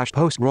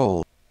 Pre/post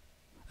roll.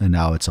 And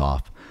now it's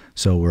off.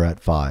 So we're at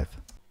 5.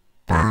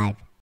 5.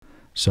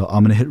 So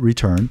I'm going to hit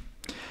return,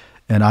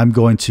 and I'm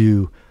going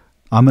to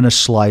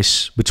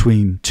slice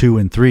between 2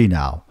 and 3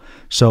 now.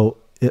 So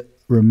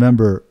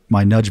remember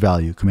my nudge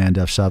value, Command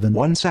F7.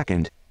 1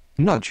 second.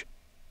 Nudge.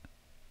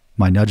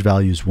 My nudge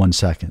value is 1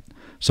 second.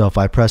 So if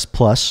I press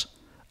plus,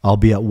 I'll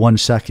be at 1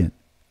 second,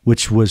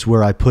 which was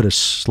where I put a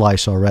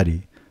slice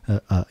already,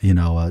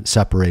 a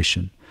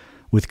separation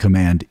with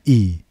Command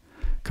E.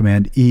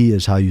 Command E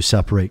is how you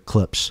separate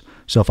clips.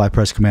 So if I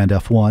press Command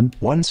F1,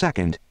 1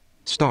 second.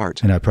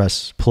 Start. And I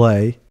press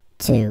play,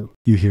 2.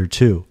 You hear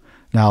 2.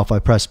 Now if I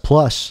press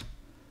plus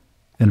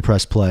and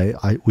press play,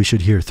 we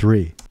should hear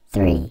 3.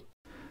 3.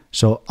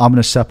 So I'm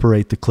going to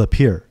separate the clip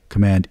here.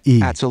 Command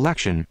E. Add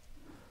selection.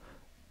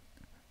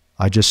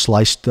 I just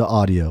sliced the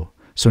audio.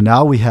 So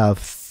now we have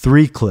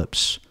 3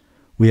 clips.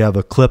 We have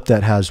a clip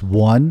that has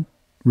 1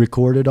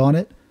 recorded on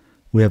it.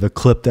 We have a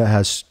clip that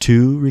has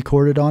 2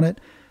 recorded on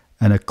it.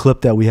 And a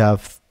clip that we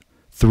have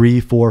 3,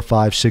 4,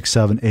 5, 6,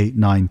 7, 8,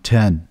 9,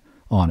 10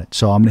 on it.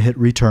 So I'm going to hit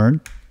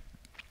return.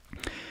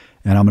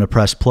 And I'm going to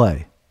press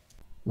play.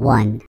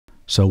 1.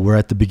 So we're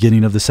at the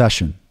beginning of the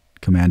session.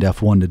 Command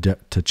F1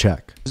 to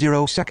check.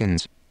 0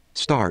 seconds.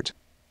 Start.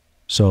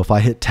 So if I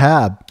hit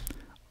tab,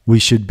 we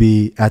should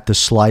be at the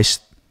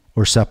slice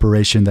or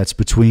separation that's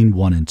between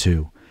 1 and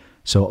 2.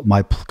 So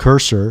my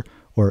cursor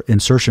or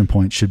insertion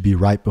point should be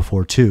right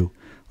before 2.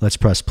 Let's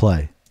press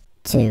play.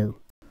 2,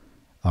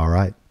 All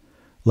right.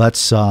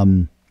 Let's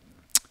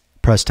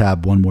press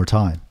tab one more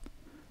time.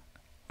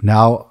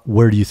 Now,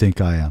 where do you think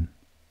I am?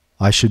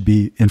 I should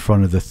be in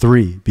front of the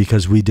 3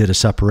 because we did a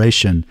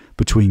separation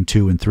between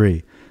 2 and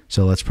 3.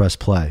 So let's press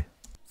play.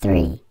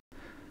 3,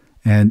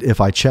 And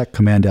if I check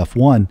Command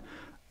F1,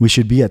 we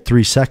should be at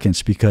 3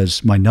 seconds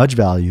because my nudge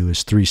value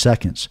is 3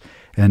 seconds.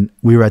 And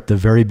we were at the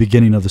very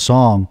beginning of the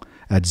song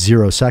at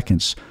 0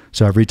 seconds.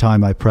 So every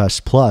time I press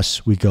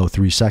plus, we go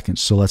 3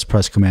 seconds. So let's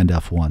press Command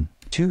F1.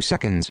 2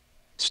 seconds.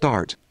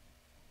 Start.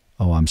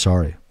 Oh, I'm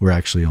sorry. We're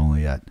actually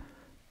only at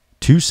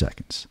 2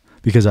 seconds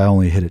because I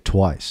only hit it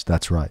twice.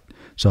 That's right.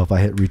 So if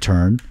I hit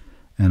return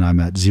and I'm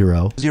at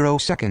 0. 0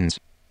 seconds.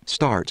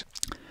 Start.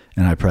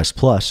 And I press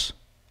plus,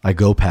 I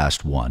go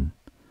past 1.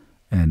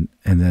 And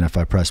then if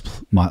I press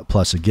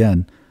plus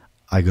again,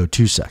 I go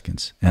 2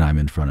 seconds and I'm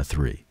in front of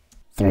 3.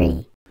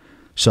 3,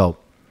 So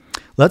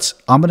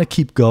I'm going to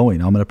keep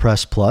going. I'm going to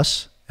press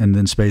plus and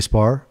then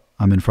spacebar.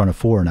 I'm in front of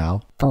 4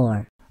 now.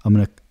 4, I'm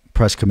going to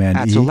press Command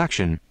At E.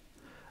 selection.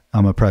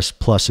 I'm going to press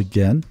plus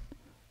again.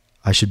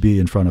 I should be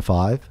in front of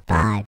 5.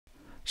 5,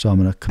 So I'm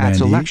going to At Command E.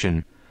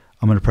 selection.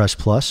 I'm going to press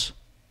plus.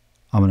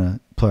 I'm going to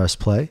press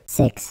play.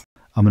 6,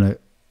 I'm going to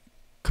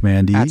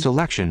Command E. At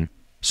selection.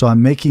 So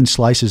I'm making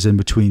slices in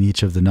between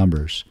each of the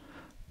numbers.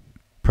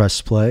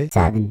 Press play.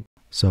 7,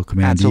 So At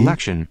Command E.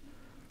 selection.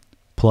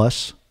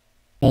 Plus.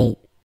 8,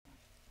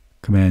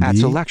 Command At E.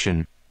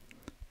 selection.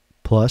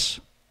 Plus.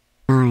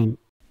 9,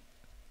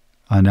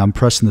 And I'm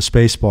pressing the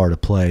space bar to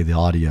play the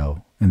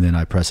audio. And then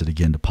I press it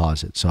again to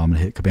pause it. So I'm going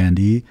to hit Command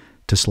E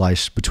to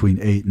slice between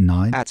 8 and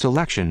 9. At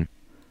selection.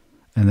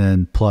 And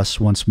then plus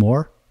once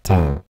more.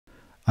 10,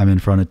 I'm in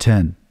front of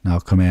 10. Now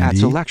Command At E.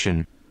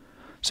 selection.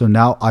 So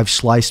now I've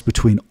sliced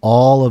between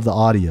all of the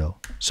audio.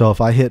 So if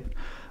I hit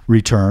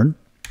return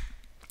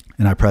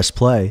and I press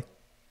play,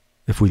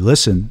 if we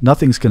listen,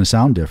 nothing's going to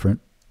sound different.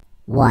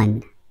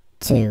 1,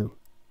 2,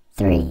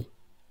 3,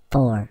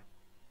 4,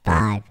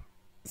 5,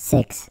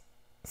 6,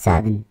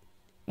 7,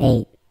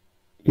 8,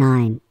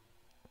 9,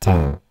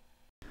 10.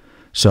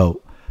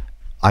 So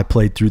I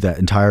played through that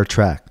entire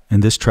track.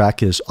 And this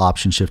track is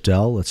Option Shift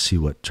L. Let's see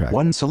what track.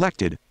 1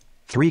 selected.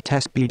 3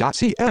 test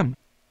B.cm.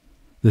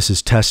 This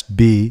is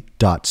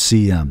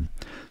testb.cm.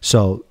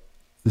 So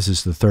this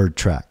is the third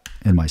track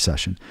in my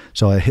session.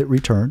 So I hit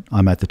return.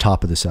 I'm at the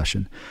top of the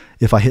session.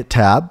 If I hit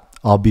tab,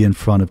 I'll be in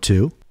front of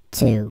 2.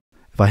 2,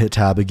 If I hit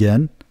tab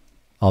again,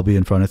 I'll be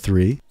in front of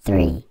 3.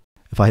 3,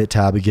 If I hit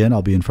tab again,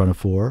 I'll be in front of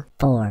 4,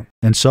 4,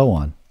 and so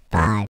on.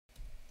 5,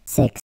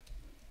 6,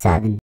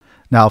 7,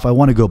 Now, if I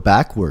want to go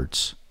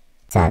backwards,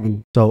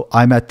 7, so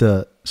I'm at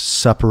the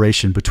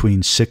separation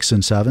between 6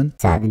 and 7.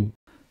 7,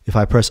 If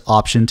I press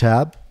Option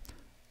tab,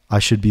 I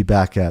should be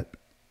back at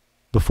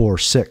before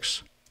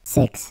 6.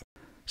 6,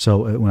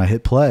 So when I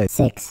hit play,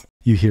 6,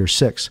 you hear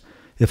 6.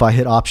 If I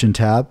hit Option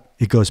tab,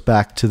 it goes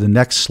back to the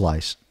next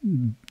slice,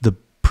 the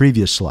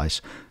previous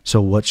slice. So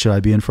what should I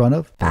be in front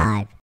of?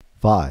 5,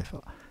 5.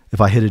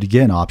 If I hit it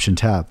again, Option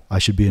tab, I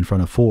should be in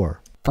front of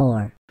 4.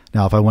 4,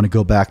 Now, if I want to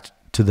go back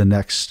to the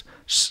next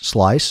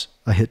slice,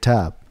 I hit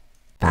tab.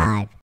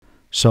 5,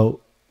 So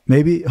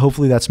maybe,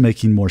 hopefully that's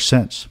making more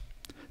sense.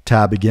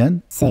 Tab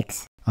again,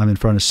 6, I'm in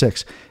front of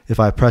 6. If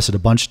I press it a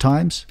bunch of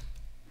times,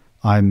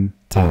 I'm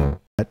 10,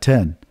 at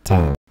 10.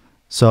 10,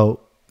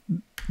 So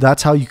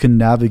that's how you can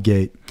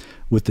navigate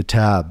with the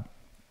tab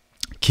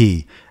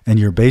key. And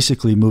you're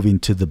basically moving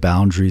to the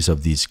boundaries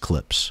of these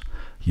clips,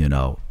 you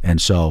know.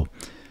 And so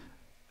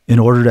in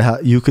order to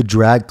you could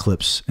drag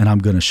clips, and I'm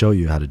going to show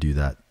you how to do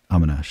that.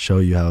 I'm going to show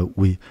you how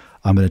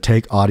I'm going to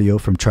take audio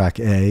from track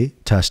A,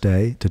 test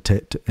A,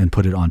 and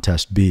put it on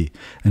test B,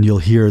 and you'll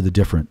hear the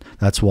different.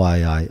 That's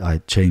why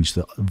I changed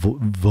the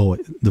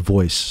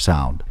voice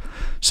sound.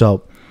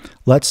 So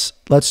let's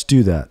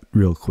do that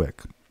real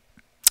quick.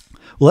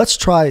 Well, let's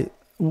try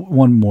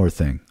one more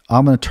thing.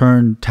 I'm going to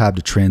turn tab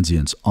to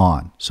transients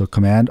on. So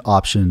Command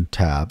Option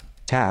Tab.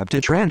 Tab to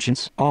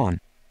transients on.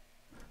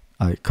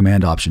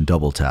 Command Option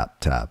double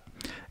tab,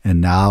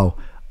 and now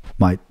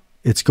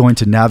it's going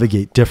to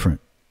navigate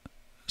different,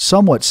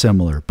 somewhat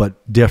similar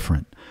but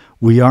different.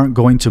 We aren't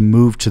going to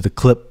move to the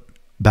clip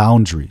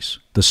boundaries,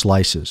 the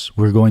slices.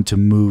 We're going to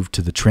move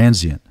to the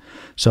transient.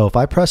 So if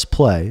I press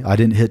play, I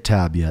didn't hit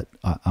tab yet.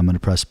 I'm going to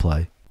press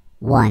play.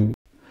 1,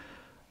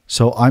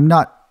 So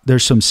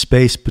there's some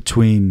space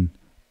between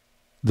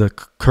the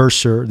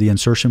cursor, the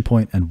insertion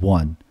point, and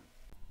 1.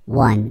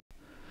 1,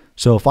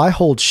 So if I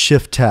hold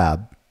Shift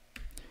Tab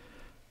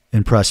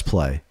and press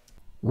play,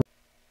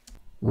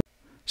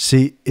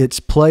 see, it's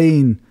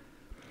playing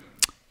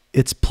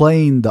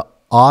the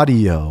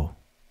audio,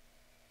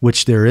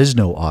 which there is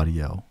no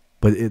audio,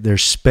 but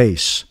there's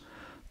space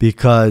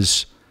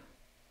because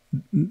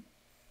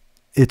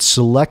it's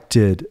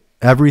selected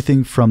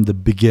everything from the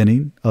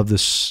beginning of the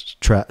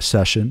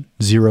session,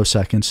 0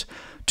 seconds,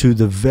 to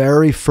the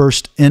very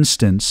first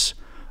instance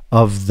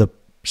of the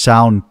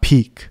sound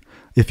peak.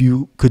 If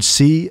you could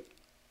see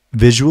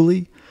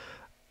visually,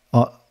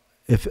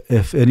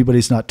 if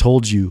anybody's not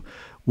told you,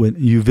 when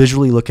you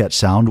visually look at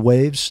sound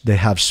waves, they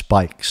have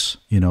spikes.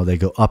 They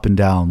go up and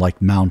down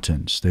like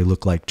mountains. They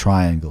look like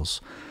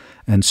triangles.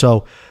 And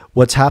so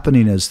what's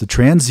happening is the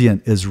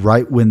transient is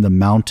right when the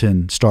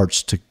mountain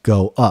starts to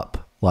go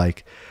up.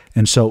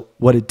 And so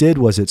what it did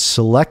was it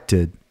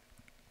selected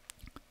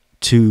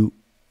to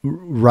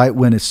right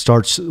when it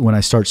starts, when I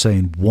start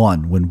saying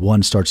one, when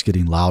one starts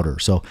getting louder.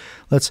 So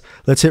let's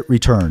hit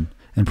return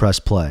and press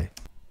play.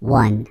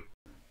 1,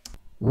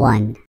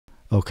 1.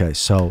 Okay,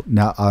 so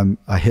now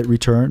I hit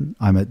return.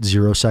 I'm at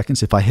 0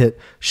 seconds. If I hit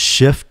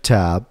Shift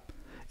Tab,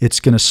 it's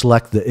going to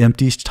select the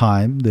empty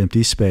time, the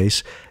empty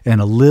space, and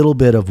a little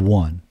bit of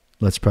 1.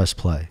 Let's press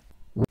play.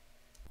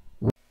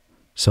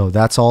 So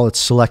that's all it's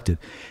selected.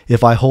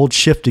 If I hold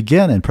Shift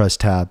again and press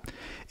Tab,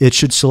 it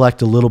should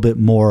select a little bit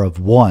more of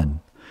 1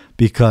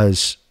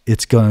 because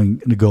it's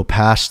going to go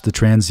past the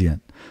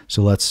transient.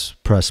 So let's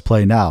press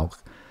play now.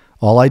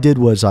 All I did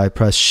was I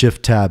pressed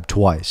Shift Tab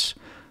twice.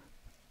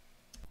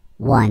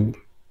 1.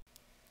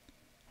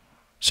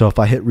 So if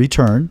I hit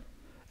return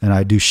and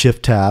I do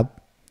Shift Tab,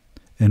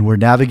 and we're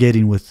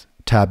navigating with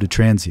tab to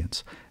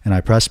transients, and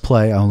I press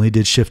play, I only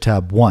did Shift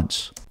Tab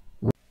once.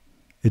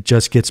 It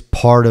just gets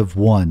part of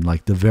 1,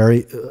 like the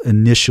very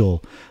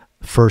initial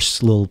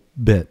first little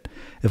bit.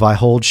 If I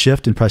hold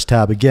Shift and press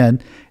Tab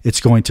again, it's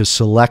going to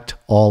select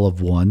all of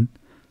 1,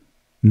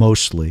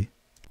 mostly.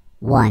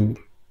 1,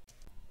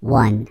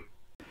 1.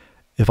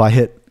 If I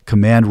hit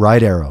Command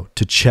right arrow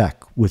to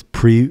check with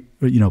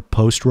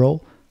post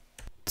roll,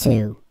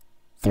 2,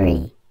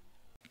 3.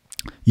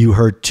 You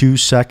heard 2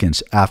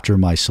 seconds after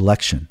my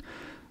selection.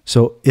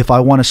 So if I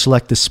want to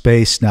select the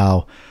space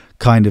now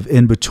kind of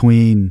in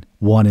between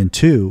 1 and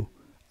 2,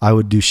 I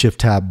would do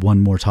Shift Tab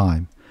one more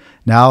time.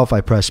 Now if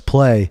I press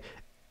play,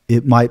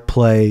 it might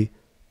play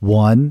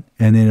 1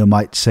 and then it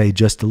might say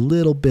just a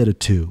little bit of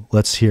 2.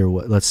 Let's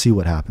see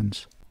what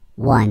happens.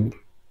 1.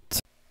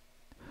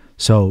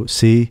 So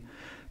see,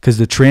 because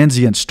the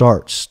transient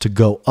starts to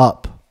go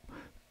up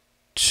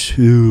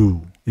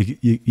 2,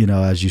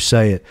 as you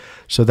say it.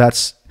 So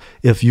that's,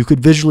 if you could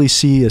visually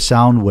see a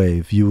sound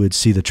wave, you would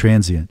see the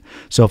transient.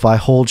 So if I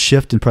hold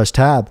Shift and press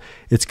Tab,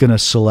 it's going to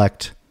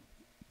select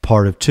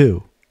part of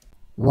 2.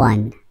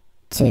 1,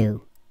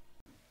 2.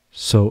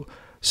 So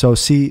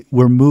see,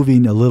 we're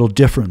moving a little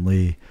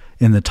differently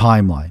in the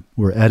timeline.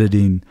 We're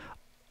editing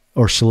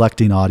or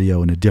selecting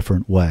audio in a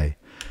different way.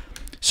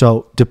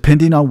 So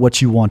depending on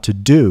what you want to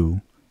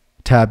do,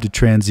 tab to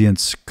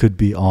transients could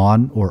be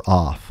on or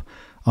off.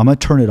 I'm going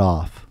to turn it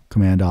off.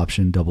 Command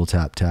Option, double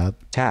tap, tab.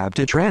 Tab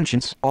to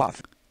transients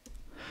off.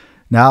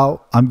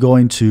 Now I'm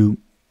going to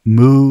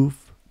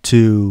move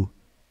to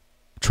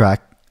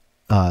track,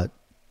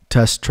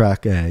 test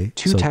track A.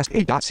 To test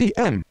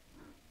A.cm.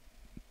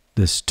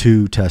 This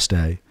to test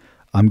A.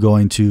 I'm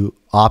going to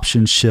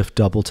Option Shift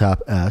double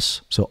tap S.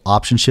 So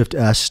Option Shift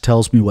S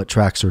tells me what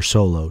tracks are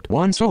soloed.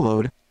 1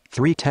 soloed.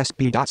 3 test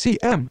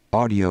B.cm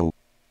audio.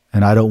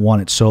 And I don't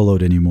want it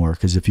soloed anymore,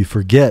 because if you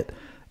forget,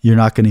 you're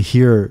not going to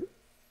hear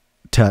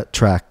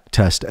track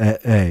test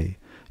A.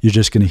 You're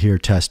just going to hear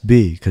test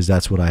B, because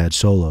that's what I had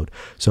soloed.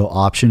 So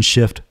Option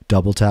Shift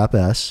double tap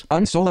S.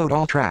 Unsoloed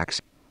all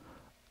tracks.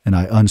 And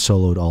I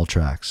unsoloed all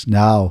tracks.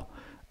 Now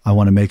I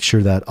want to make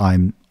sure that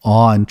I'm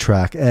on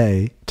track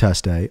A,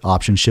 test A.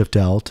 Option Shift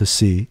L to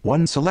C.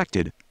 1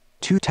 selected.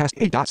 2 test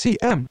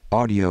A.cm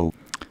audio.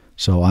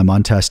 So I'm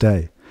on test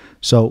A.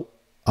 So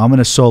I'm going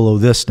to solo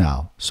this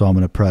now. So I'm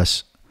going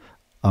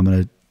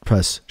to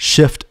press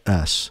Shift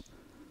S.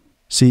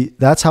 See,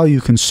 that's how you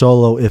can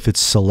solo if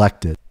it's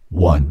selected.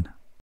 1,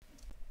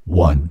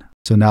 1.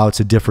 So now it's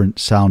a different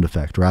sound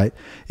effect, right?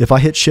 If I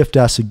hit Shift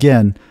S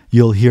again,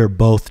 you'll hear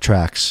both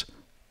tracks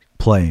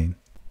playing.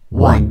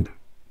 1,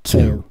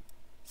 2,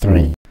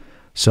 3.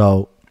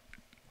 So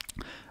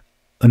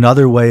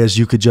another way is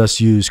you could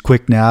just use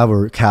Quick Nav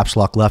or Caps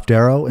Lock left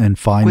arrow and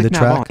find Quick the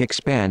track. Nav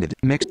expanded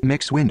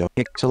mix window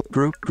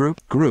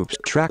groups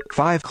track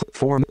 5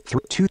 4 3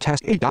 2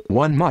 test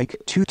A.1 mic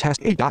 2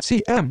 test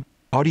A.cm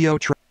audio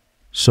track.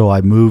 So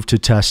I moved to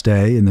test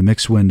A in the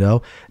mix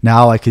window.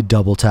 Now I could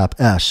double tap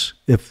S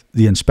if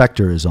the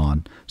inspector is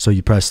on. So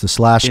you press the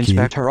slash key.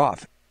 Inspector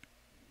off.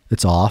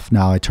 It's off.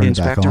 Now I turn it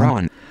back Inspector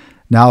on.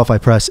 Now if I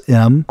press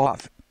M,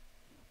 Off.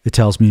 it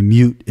tells me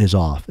mute is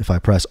off. If I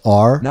press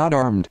R, Not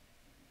armed.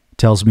 it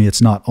tells me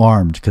it's not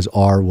armed, because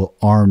R will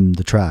arm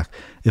the track.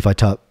 If I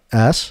tap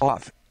S,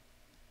 Off.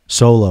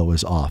 solo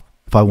is off.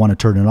 If I want to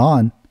turn it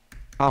on,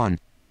 On.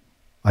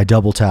 I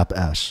double tap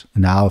S.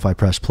 And now if I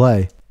press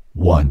play,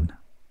 1,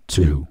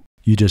 2,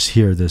 you just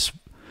hear this.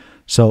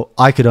 So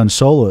I could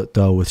unsolo it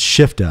though with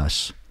Shift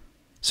S.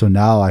 So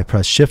now I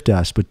press Shift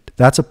S, but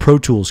that's a Pro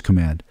Tools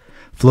command.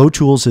 Flow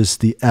Tools is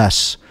the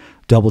S,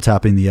 double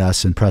tapping the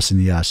S and pressing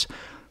the S.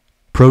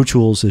 Pro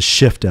Tools is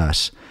Shift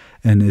S.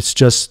 And it's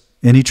just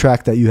any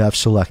track that you have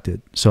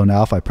selected. So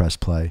now if I press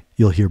play,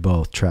 you'll hear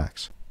both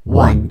tracks.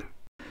 1,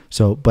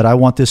 So, but I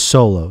want this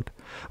soloed,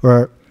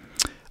 or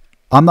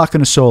I'm not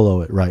going to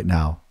solo it right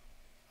now.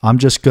 I'm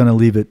just going to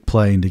leave it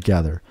playing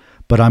together,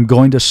 but I'm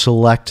going to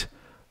select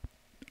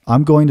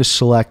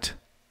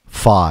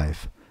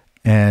 5,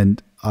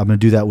 and I'm going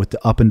to do that with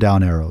the up and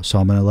down arrow. So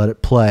I'm going to let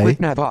it play. Quick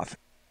nav off.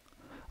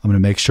 I'm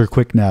going to make sure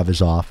quick nav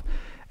is off,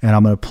 and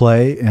I'm going to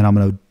play, and I'm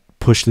going to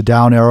push the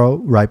down arrow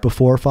right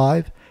before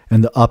 5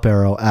 and the up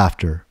arrow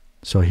after.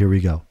 So here we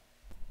go.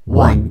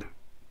 1,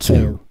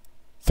 2,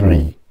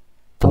 3,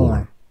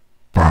 4,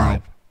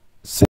 5.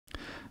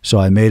 So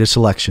I made a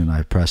selection.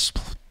 I press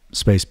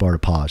spacebar to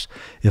pause.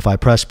 If I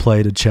press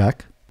play to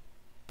check.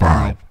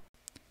 5.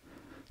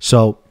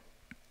 So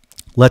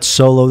let's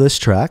solo this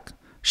track.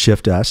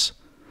 Shift S.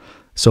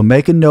 So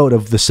make a note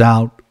of the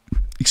sound.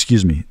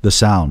 Excuse me, the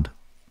sound.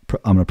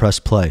 I'm going to press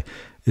play.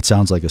 It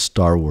sounds like a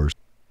Star Wars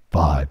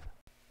 5,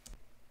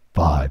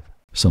 5,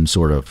 some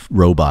sort of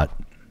robot.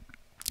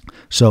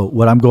 So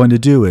what I'm going to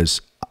do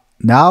is,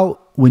 now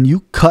when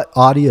you cut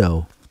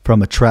audio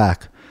from a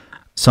track,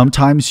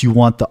 sometimes you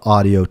want the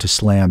audio to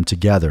slam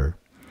together,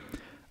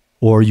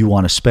 or you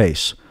want a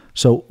space.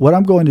 So what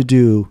I'm going to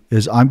do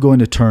is I'm going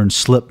to turn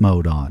slip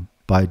mode on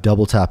by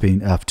double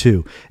tapping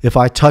F2. If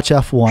I touch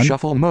F1,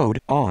 Shuffle mode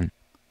on.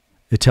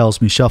 it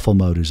tells me shuffle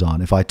mode is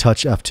on. If I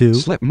touch F2,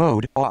 Slip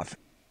mode off.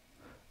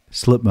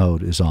 slip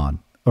mode is on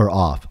or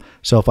off.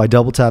 So if I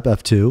double tap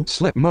F2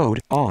 Slip mode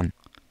on.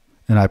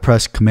 and I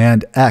press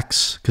Command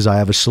X because I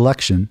have a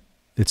selection,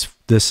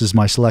 this is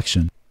my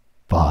selection.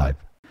 5.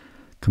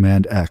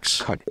 Command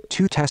X. Cut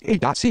to test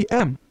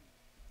A.cm.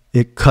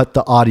 It cut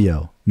the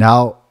audio.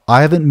 Now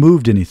I haven't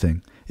moved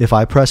anything. If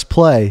I press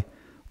play,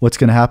 what's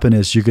going to happen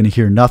is you're going to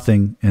hear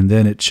nothing, and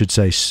then it should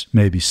say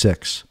maybe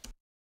 6.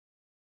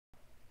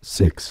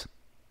 6.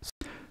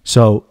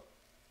 So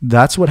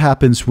that's what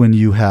happens when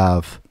you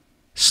have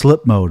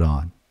slip mode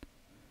on.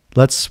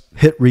 Let's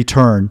hit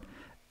return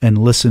and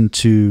listen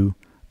to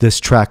this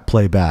track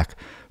play back.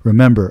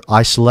 Remember,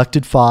 I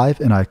selected 5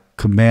 and I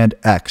Command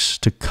X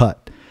to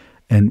cut,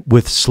 and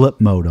with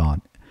slip mode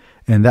on,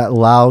 and that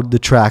allowed the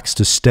tracks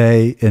to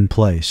stay in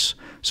place.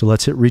 So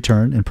let's hit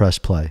return and press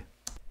play.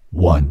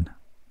 1,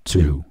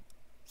 2,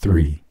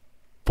 3,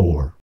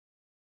 4,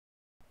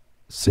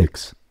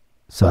 6,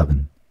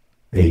 7,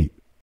 8.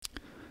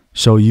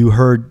 So you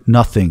heard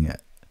nothing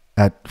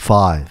at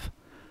 5.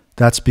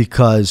 That's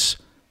because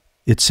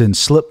it's in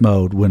slip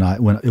mode when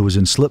it was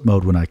in slip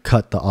mode when I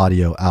cut the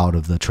audio out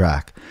of the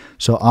track.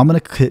 So I'm going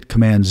to hit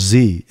Command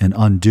Z and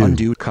undo.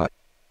 Undo cut.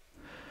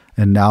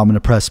 And now I'm going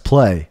to press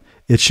play.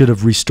 It should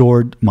have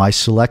restored my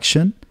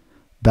selection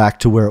back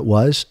to where it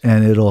was,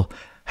 and it'll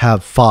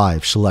have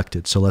 5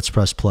 selected. So let's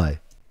press play.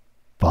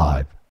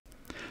 5.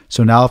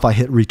 So now if I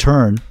hit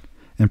return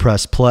and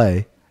press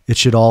play,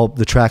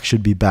 the track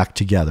should be back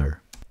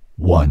together.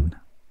 1,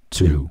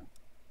 2,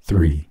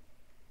 3,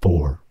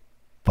 4,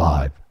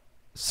 5,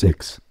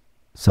 6,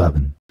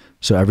 7.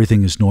 So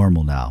everything is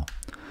normal now.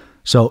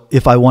 So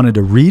if I wanted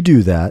to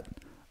redo that,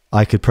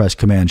 I could press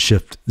Command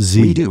Shift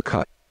Z. Redo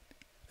cut.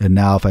 And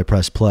now if I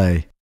press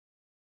play,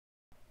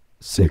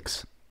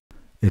 6.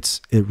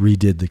 It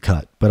redid the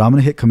cut. But I'm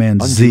going to hit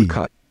Command Undo Z.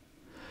 cut.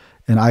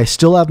 And I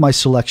still have my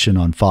selection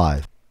on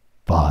 5.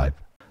 5.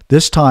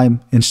 This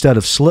time, instead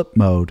of slip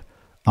mode,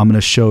 I'm going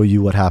to show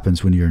you what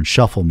happens when you're in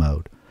shuffle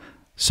mode.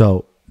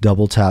 So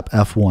double tap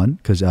F1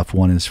 because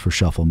F1 is for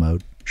shuffle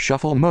mode.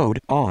 Shuffle mode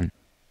on.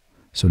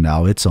 So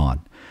now it's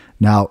on.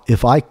 Now,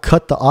 if I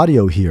cut the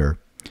audio here,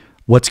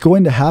 what's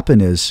going to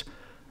happen is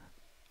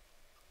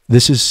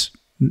the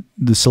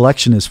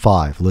selection is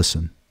 5.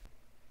 Listen.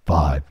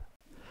 5.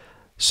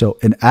 So,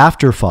 and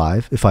after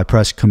 5, if I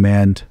press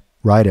Command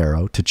right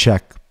arrow to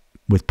check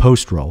with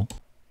post roll,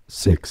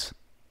 6,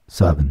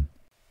 7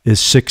 is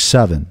 6,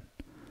 7.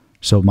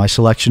 So my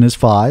selection is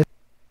 5.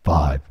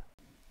 5.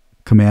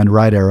 Command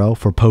right arrow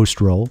for post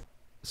roll,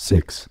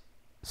 6,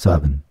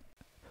 7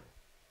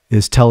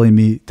 is telling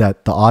me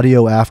that the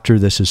audio after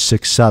this is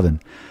 6,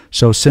 7.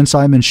 So since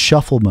I'm in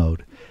shuffle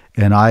mode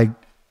and I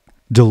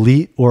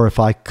delete, or if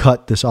I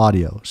cut this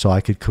audio, so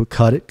I could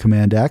cut it,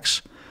 Command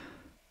X.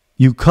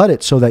 You cut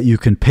it so that you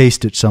can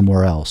paste it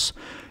somewhere else.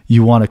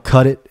 You want to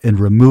cut it and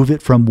remove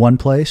it from one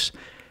place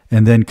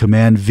and then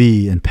Command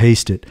V and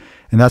paste it.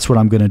 And that's what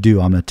I'm going to do.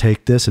 I'm going to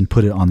take this and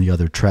put it on the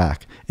other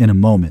track in a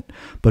moment.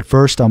 But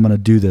first I'm going to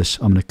do this.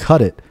 I'm going to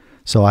cut it.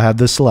 So I have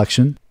this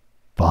selection,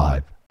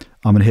 5.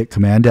 I'm going to hit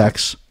Command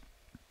X.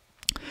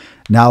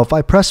 Now if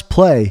I press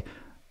play,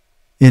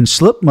 in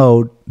slip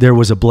mode, there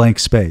was a blank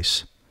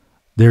space.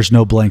 There's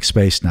no blank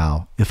space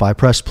now. If I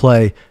press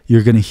play,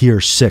 you're going to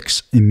hear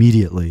 6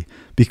 immediately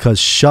because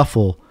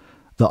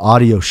the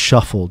audio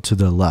shuffled to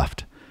the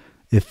left.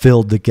 It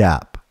filled the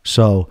gap.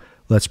 So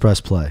let's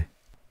press play.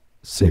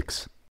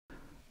 6.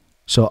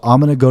 So I'm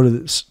going to go to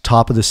the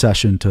top of the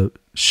session to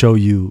show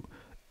you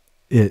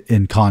it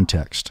in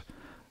context.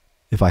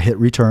 If I hit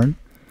return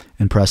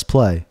and press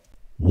play,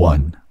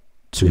 1,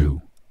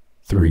 2,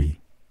 3,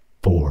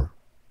 4,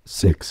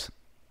 6,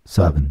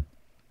 7,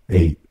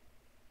 8,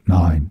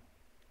 9,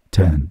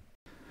 10.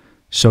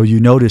 So you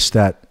notice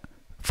that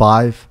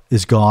 5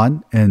 is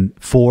gone and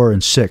 4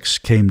 and 6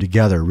 came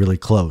together really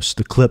close.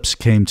 The clips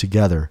came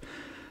together.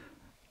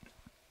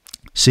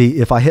 See,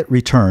 if I hit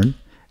return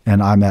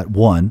and I'm at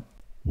 1,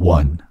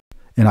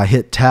 and I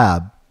hit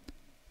tab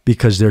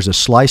because there's a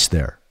slice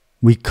there.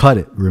 We cut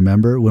it,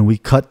 remember? When we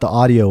cut the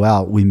audio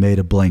out, we made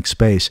a blank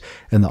space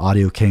and the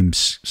audio came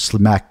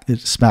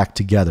smacked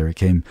together. It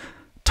came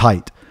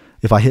tight.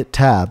 If I hit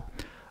tab,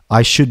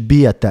 I should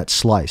be at that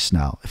slice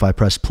now. If I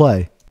press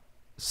play,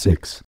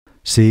 6.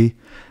 See?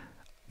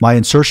 My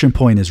insertion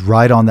point is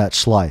right on that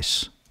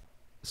slice.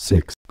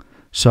 6.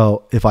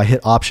 So if I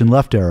hit option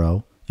left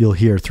arrow, you'll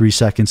hear 3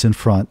 seconds in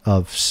front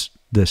of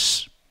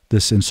this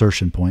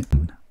insertion point.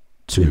 1,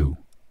 2,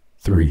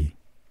 3,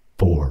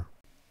 4.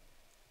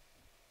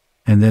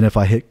 And then if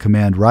I hit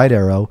command right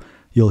arrow,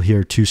 you'll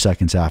hear 2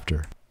 seconds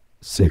after.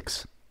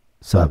 6,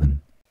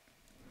 7.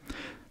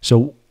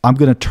 So I'm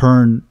going to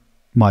turn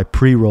my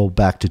pre-roll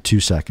back to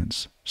 2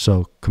 seconds.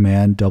 So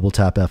command double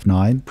tap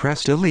F9.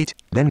 Press delete,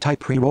 then type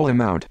pre-roll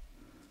amount.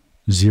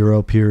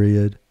 0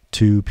 period,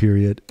 2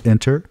 period,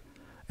 enter.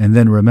 And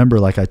then remember,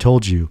 like I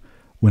told you,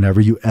 whenever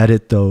you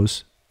edit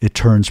those, it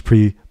turns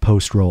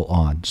pre-post roll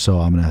on. So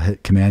I'm going to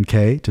hit command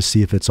K to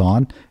see if it's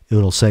on.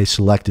 It'll say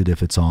selected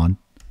if it's on.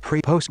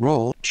 Pre-post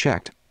roll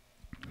checked.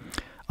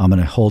 I'm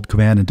going to hold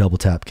command and double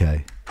tap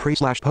K.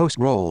 Pre/post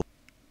roll.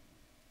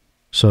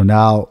 So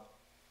now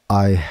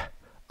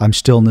I'm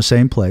still in the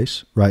same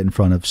place, right in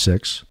front of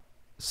 6.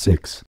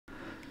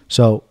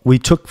 So we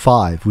took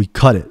 5, we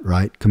cut it,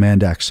 right?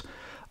 Command X.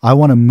 I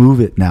want to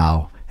move it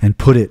now and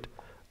put it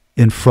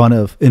in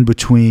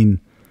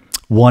between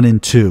 1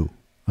 and 2,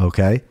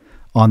 okay,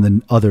 on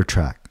the other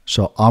track.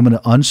 So I'm going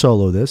to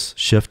unsolo this,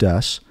 Shift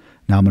S.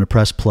 Now I'm going to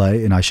press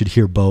play, and I should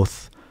hear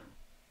both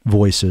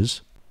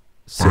voices.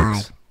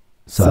 5,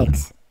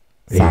 6,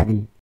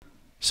 7.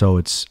 So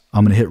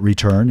I'm going to hit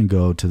return and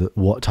go to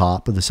the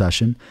top of the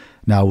session.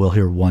 Now we'll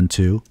hear 1,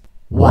 2.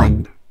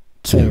 1,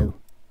 2,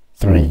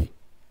 3,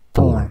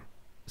 4,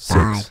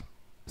 5,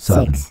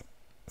 6,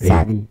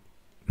 7,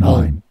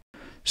 9.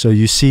 So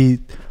you see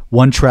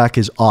one track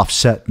is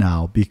offset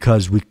now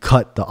because we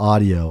cut the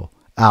audio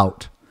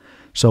out.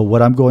 So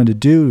what I'm going to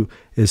do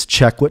is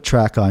check what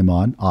track I'm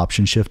on,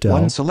 option shift L.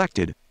 1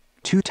 selected.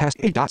 2 test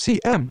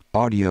A.cm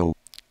audio.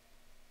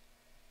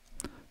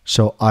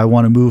 So I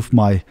want to move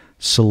my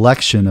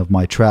selection of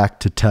my track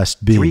to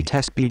test B. 3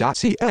 test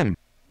B.cm.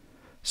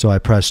 So I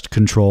pressed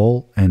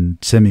control and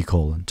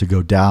semicolon to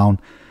go down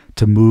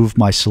to move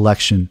my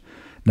selection.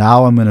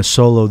 Now I'm going to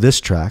solo this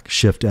track,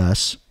 shift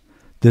S.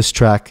 This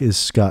track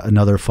has got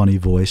another funny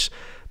voice,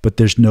 but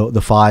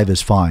the 5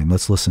 is fine.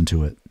 Let's listen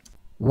to it.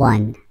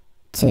 1,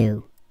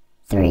 2,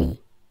 3,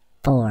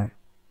 4,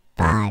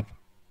 5,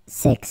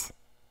 6,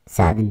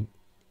 7,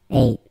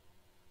 8,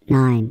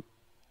 9,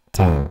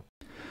 10.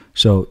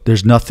 So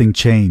there's nothing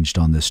changed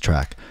on this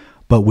track,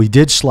 but we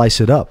did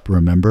slice it up,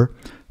 remember?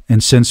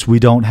 And since we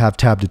don't have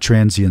tab to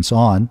transients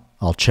on,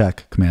 I'll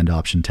check command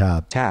option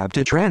tab. Tab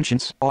to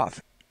transients off.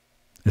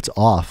 It's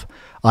off.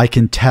 I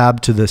can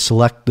tab to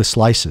select the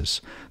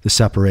slices, the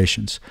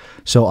separations.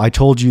 So I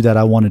told you that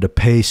I wanted to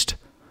paste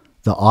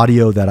the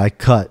audio that I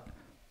cut,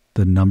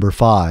 the number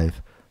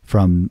 5,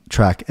 from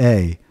track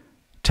A,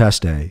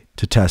 test A,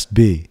 to test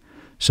B.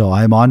 So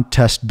I'm on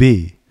test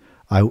B.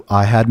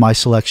 I had my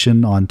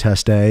selection on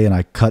test A and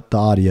I cut the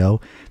audio.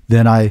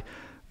 Then I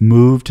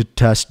moved to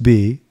test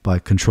B by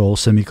control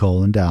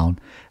semicolon down.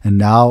 And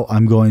now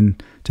I'm going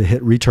to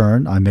hit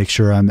return. I make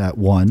sure I'm at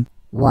 1.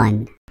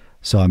 1.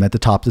 So I'm at the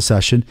top of the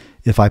session.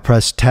 If I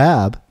press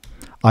tab,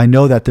 I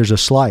know that there's a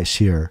slice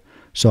here.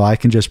 So I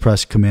can just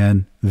press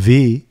command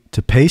V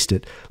to paste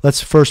it.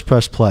 Let's first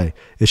press play.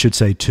 It should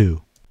say 2.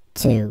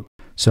 2.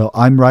 So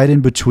I'm right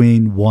in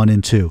between 1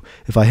 and 2.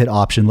 If I hit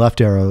option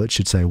left arrow, it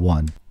should say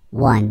 1.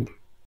 1.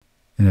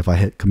 And if I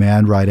hit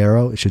command right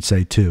arrow, it should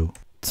say 2.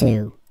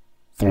 2,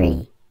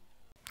 3.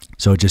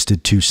 So it just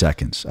did 2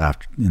 seconds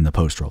after in the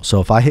post roll. So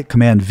if I hit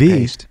command V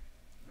Paste.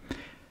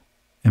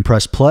 and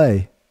press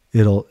play,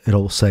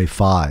 it'll say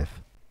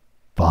 5.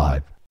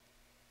 5.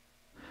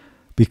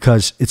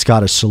 Because it's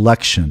got a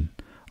selection.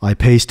 I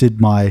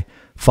pasted my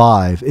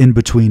 5 in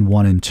between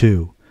 1 and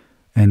 2,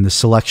 and the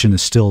selection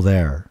is still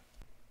there.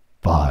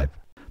 5.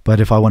 But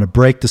if I want to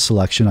break the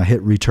selection, I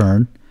hit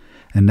return.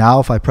 And now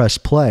if I press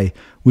play,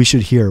 we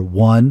should hear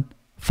 1,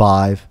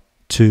 5,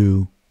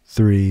 2,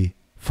 3,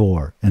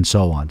 4, and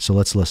so on. So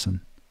let's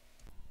listen.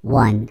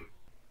 1,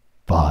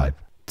 5.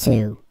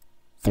 2,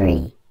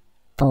 3,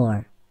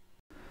 4.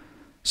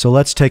 So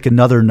let's take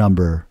another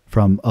number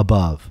from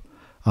above.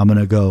 I'm going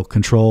to go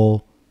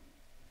control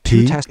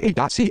 2 P. test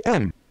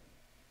A.cm.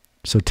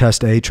 So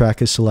test A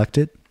track is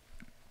selected.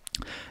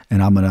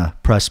 And I'm going to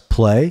press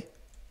play.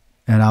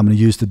 And I'm going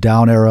to use the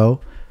down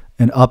arrow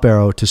and up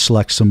arrow to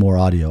select some more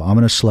audio. I'm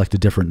going to select a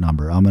different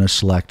number. I'm going to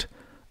select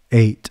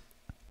 8.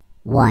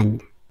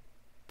 1,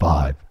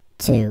 5.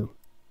 2,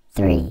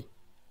 3,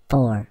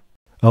 4.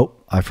 Oh,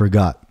 I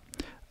forgot.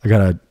 I got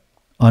to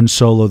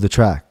unsolo the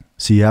track.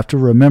 So you have to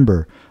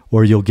remember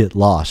or you'll get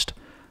lost.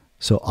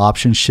 So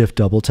Option Shift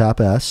double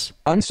tap S.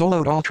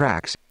 Unsoloed all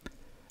tracks.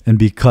 And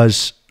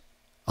because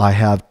I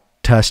have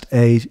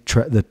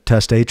the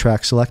test A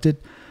track selected,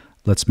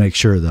 let's make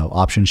sure though.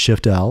 Option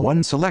Shift L.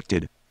 1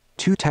 selected.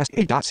 2 test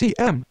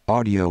A.cm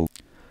audio.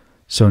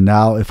 So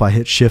now if I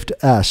hit Shift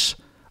S,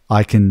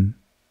 I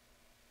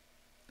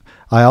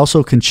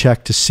also can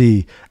check to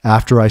see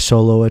after I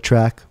solo a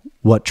track,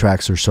 what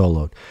tracks are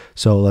soloed.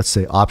 So let's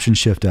say Option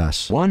Shift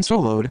S. 1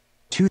 soloed.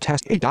 2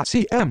 test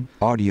A.cm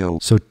audio.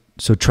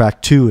 So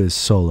track 2 is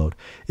soloed.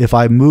 If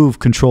I move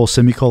Control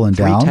semicolon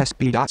 3 down, test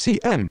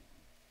B.cm.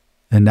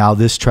 and now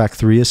this track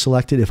 3 is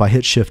selected, if I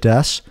hit Shift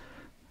S,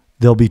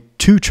 there'll be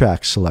 2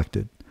 tracks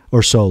selected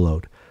or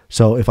soloed.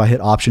 So if I hit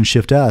Option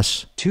Shift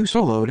S, 2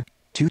 soloed.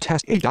 2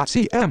 test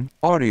A.cm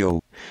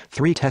audio.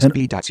 3 test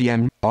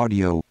B.cm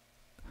audio.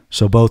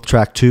 so both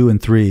track 2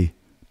 and 3,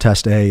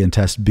 test A and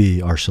test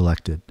B, are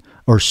selected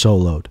or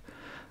soloed.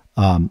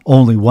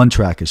 Only one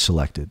track is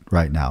selected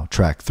right now,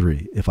 track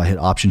 3. If I hit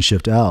Option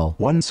Shift L,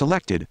 1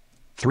 selected.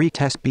 3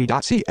 test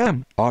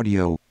B.cm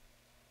audio.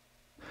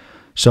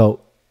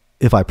 so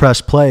if I press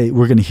play,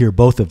 we're going to hear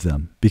both of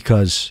them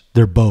because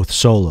they're both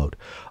soloed.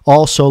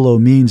 All solo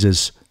means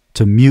is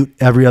to mute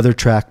every other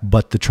track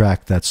but the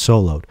track that's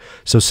soloed.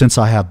 So since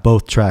I have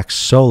both tracks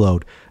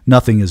soloed,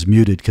 nothing is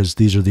muted because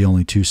these are the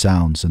only 2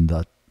 sounds in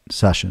the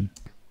session.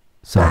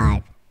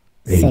 5,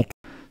 6.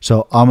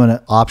 So I'm going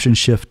to Option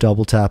Shift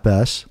double tap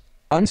S.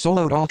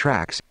 Unsoloed all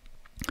tracks.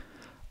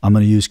 I'm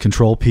going to use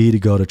Control P to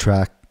go to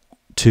track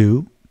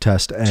 2,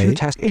 test A. 2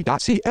 test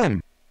A.cm.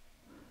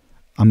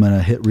 I'm going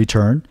to hit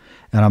return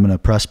and I'm going to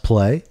press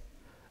play.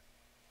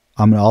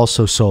 I'm going to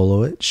also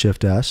solo it,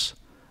 Shift S,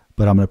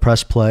 but I'm going to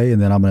press play and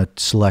then I'm going to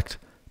select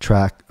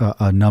track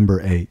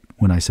number 8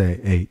 when I say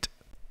 8.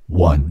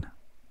 1,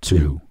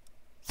 2,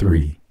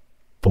 3,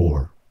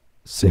 4,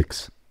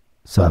 6,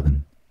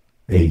 7,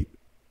 8.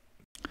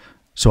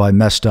 So I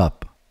messed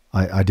up.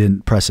 I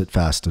didn't press it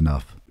fast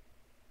enough.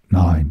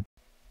 9.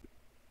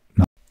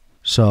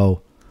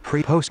 So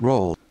Pre-post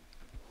roll.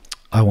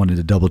 I wanted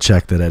to double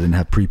check that I didn't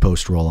have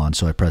pre-post roll on,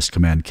 so I pressed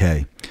Command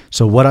K.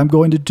 So what I'm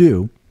going to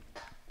do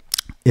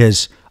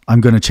is I'm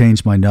going to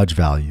change my nudge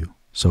value.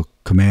 So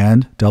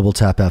Command double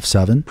tap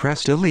F7.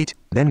 Press delete,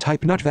 then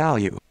type nudge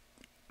value.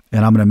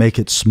 And I'm going to make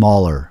it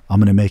smaller. I'm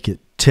going to make it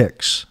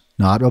ticks,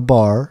 not a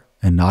bar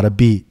and not a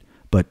beat,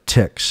 but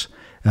ticks.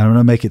 And I'm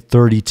going to make it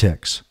 30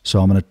 ticks. So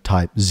I'm going to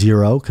type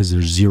 0 because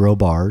there's 0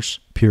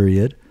 bars,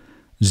 period,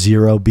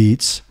 0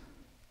 beats,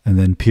 and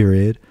then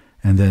period,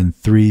 and then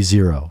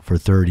 30 for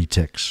 30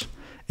 ticks.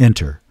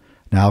 Enter.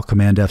 Now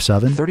Command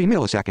F7. 30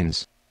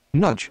 milliseconds.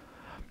 Nudge.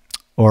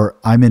 Or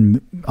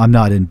I'm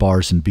not in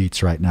bars and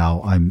beats right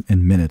now. I'm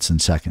in minutes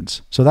and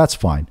seconds. So that's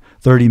fine.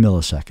 30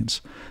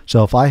 milliseconds.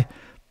 So if I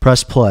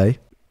press play,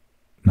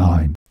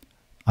 9.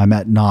 I'm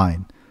at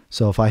 9.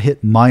 So if I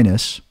hit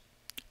minus,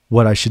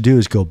 what I should do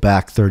is go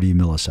back 30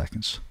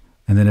 milliseconds.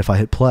 And then if I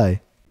hit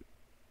play,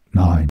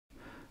 9.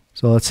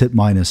 so let's hit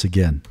minus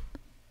again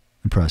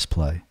and press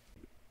play.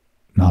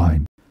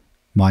 9.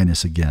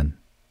 Minus again.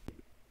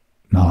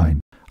 9.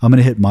 I'm going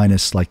to hit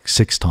minus like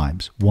 6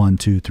 times. 1,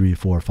 2, 3,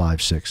 4,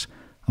 5, 6.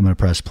 I'm going to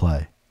press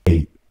play.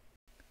 8.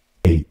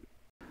 8.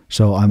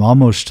 So I'm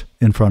almost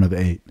in front of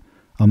 8.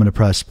 I'm going to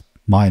press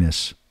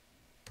minus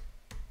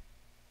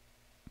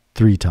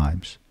 3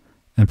 times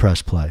and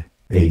press play.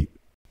 8.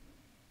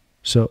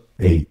 So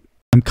 8.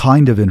 I'm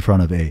kind of in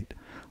front of 8.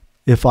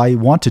 If I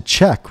want to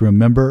check,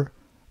 remember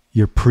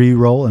your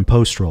pre-roll and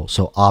post-roll.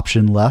 So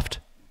option left,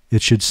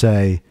 it should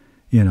say,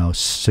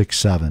 6,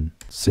 7.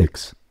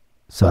 6,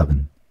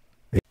 7.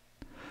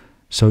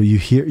 So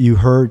you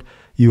heard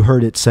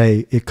it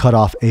say it cut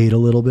off 8 a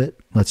little bit.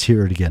 Let's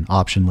hear it again.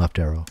 Option left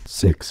arrow.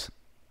 6,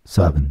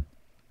 7.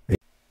 8.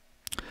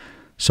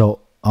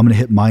 So I'm going to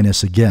hit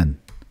minus again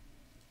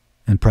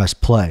and press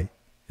play.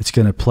 It's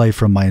going to play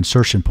from my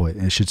insertion point,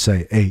 and it should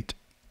say 8.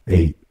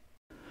 8.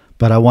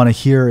 But I want to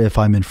hear if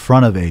I'm in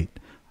front of 8.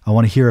 I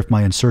want to hear if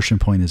my insertion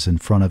point is in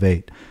front of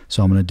 8.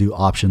 So I'm going to do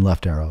option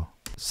left arrow.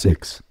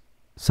 6,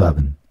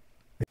 7.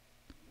 8.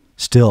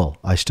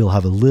 I still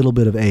have a little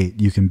bit of 8.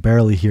 You can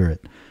barely hear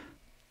it.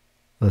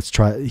 Let's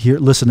try here.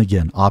 Listen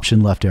again.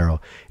 Option left arrow.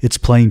 It's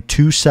playing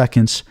 2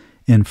 seconds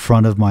in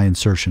front of my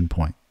insertion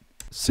point.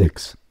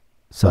 6,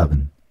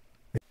 7.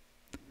 8.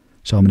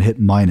 So I'm going to hit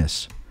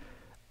minus.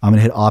 I'm going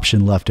to hit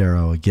option left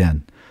arrow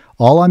again.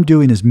 All I'm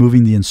doing is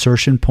moving the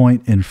insertion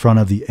point in front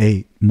of the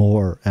 8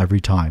 more every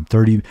time,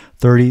 30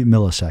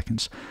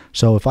 milliseconds.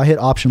 So if I hit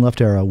option left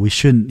arrow, we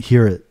shouldn't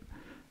hear it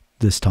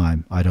this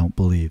time, I don't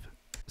believe.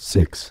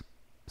 6,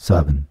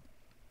 7.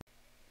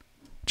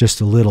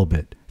 Just a little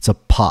bit. It's a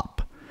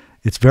pop.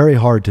 It's very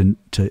hard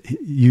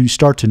you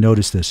start to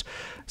notice this.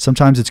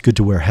 Sometimes it's good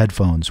to wear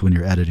headphones when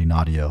you're editing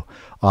audio.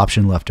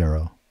 Option left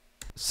arrow.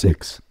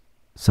 6,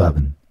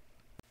 7.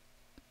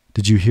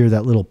 Did you hear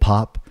that little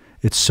pop?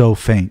 It's so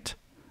faint,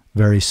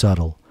 very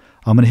subtle.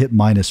 I'm going to hit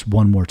minus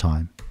one more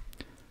time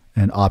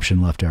and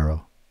option left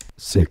arrow.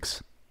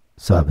 6,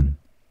 7.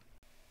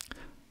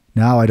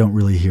 Now I don't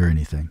really hear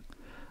anything.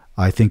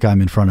 I think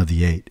I'm in front of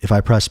the 8. If I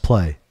press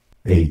play,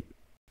 8.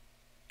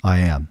 I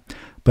am.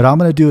 But I'm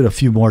going to do it a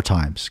few more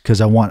times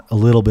because I want a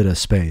little bit of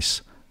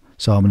space.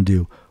 So I'm going to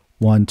do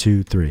 1,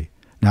 2, 3.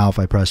 Now if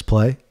I press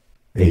play,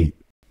 8,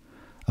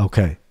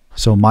 okay.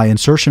 So my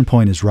insertion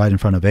point is right in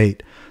front of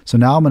 8. So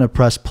now I'm going to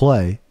press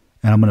play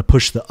and I'm going to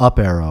push the up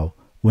arrow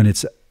when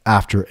it's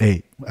after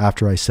 8,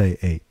 after I say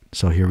 8.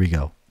 So here we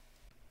go.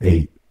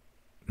 8,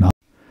 9,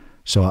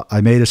 So I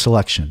made a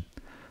selection.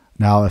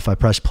 Now if I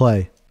press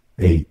play,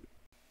 8,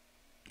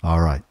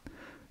 all right.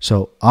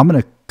 So I'm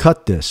going to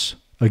cut this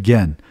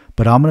again,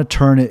 but I'm going to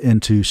turn it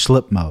into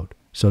slip mode.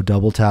 So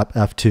double tap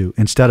F2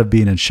 instead of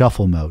being in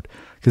shuffle mode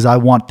because I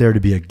want there to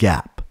be a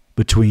gap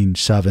between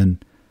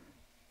 7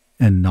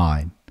 and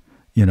 9.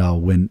 You know,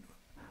 when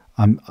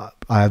I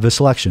have a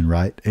selection,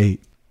 right?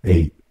 8.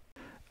 8,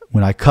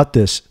 When I cut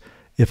this,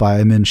 if I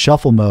am in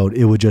shuffle mode,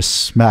 it would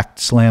just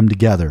slam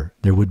together.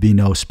 There would be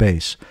no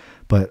space.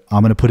 But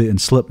I'm going to put it in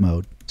slip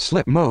mode.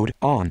 Slip mode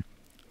on.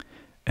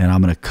 And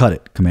I'm going to cut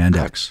it, Command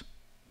X.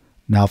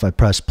 Now if I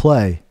press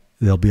play,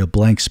 there'll be a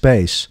blank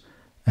space,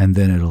 and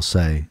then it'll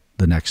say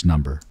the next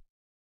number.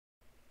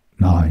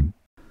 9,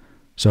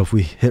 So if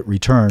we hit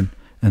return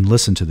and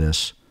listen to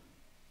this,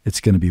 it's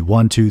going to be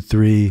 1, 2,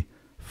 3.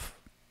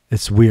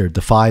 It's weird.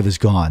 The 5 is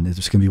gone.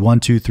 It's going to be 1,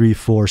 2, 3,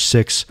 4,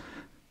 6,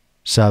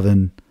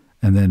 7,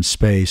 and then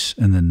space,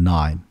 and then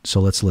 9.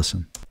 So let's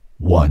listen.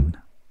 1,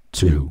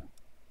 2,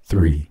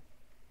 3,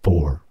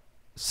 4,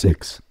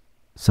 6,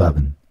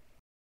 7,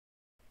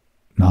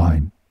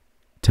 9,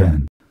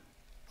 10.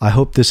 I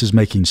hope this is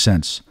making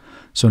sense.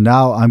 So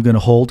now I'm going to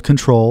hold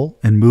control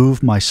and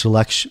move my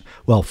selection.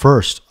 Well,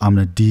 first I'm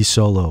going to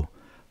de-solo.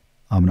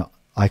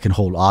 I can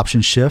hold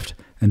option shift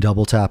and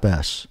double tap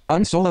S.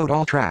 Unsoloed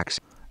all tracks.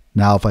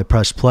 Now if I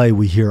press play,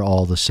 we hear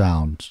all the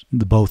sounds,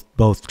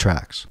 both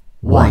tracks.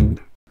 1,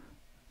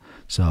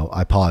 So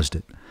I paused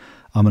it.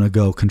 I'm going to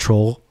go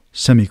control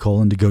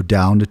semicolon to go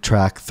down to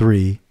track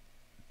 3,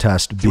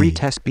 test B. 3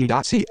 test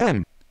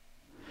B.cm.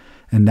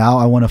 And now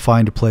I want to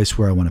find a place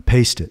where I want to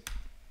paste it.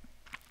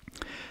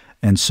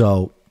 And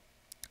so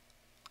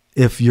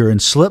if you're in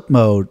slip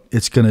mode,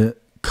 it's going to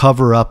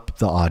cover up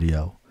the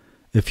audio.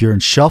 If you're in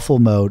shuffle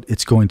mode,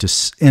 it's going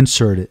to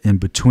insert it in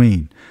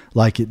between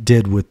like it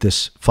did with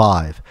this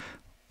 5.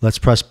 Let's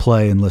press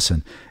play and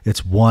listen.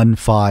 It's 1,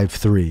 5,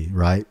 3,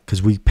 right?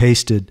 Because we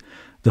pasted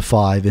the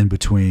 5 in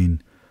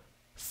between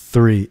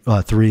 2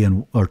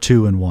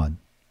 and 1.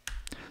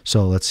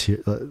 So let's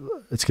hear.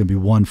 It's going to be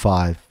 1,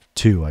 5,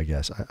 2, I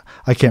guess.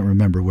 I can't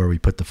remember where we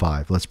put the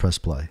 5. Let's press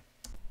play.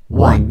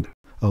 1,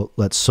 Oh,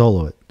 let's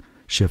solo it.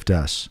 Shift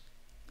S,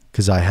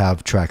 because I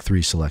have track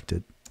 3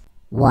 selected.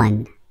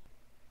 1,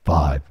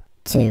 5,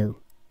 2,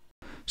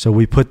 So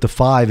we put the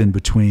 5 in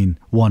between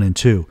 1 and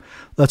 2.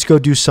 Let's go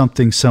do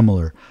something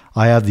similar.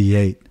 I have the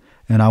 8,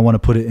 and I want to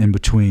put it in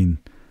between.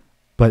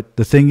 But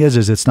the thing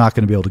is it's not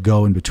going to be able to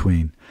go in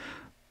between.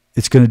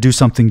 It's going to do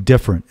something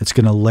different. It's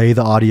going to lay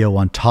the audio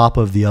on top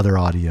of the other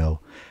audio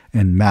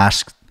and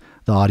mask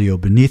the audio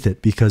beneath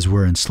it because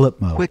we're in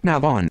slip mode. Quick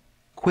nav on.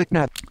 Quick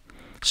nav.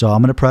 So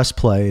I'm going to press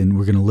play and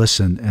we're going to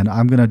listen, and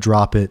I'm going to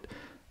drop it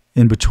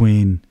in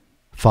between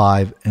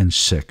 5 and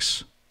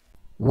 6.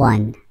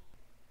 1,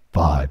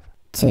 5,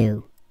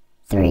 2,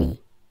 3,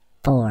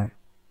 4,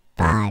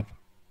 5,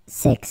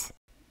 6,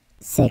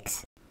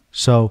 6,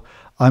 So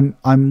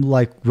I'm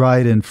like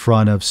right in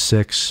front of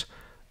 6,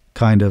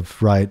 kind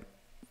of right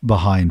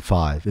behind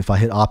 5. If I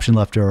hit option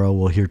left arrow,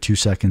 we'll hear 2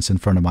 seconds in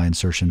front of my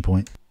insertion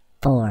point.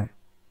 4,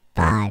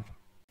 5,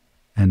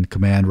 And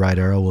command right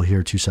arrow, we'll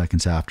hear 2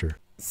 seconds after.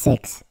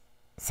 6,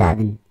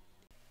 7,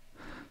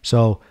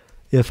 So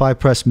if I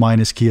press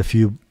minus key a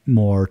few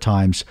more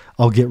times,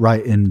 I'll get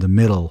right in the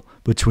middle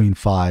between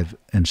 5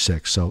 and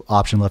 6. So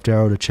option left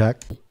arrow to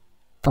check.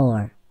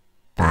 4,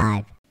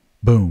 5,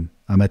 Boom.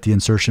 I'm at the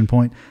insertion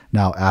point.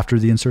 Now after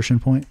the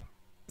insertion point.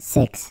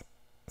 6,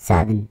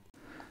 7,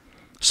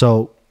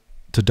 So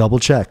to double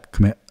check,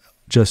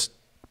 just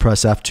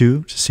press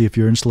F2 to see if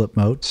you're in slip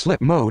mode.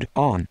 Slip mode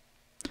on.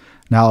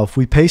 Now if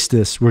we paste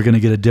this, we're going to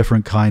get a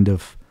different kind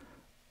of,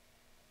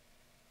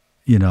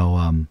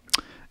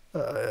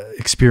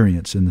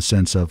 experience in the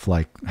sense of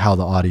like how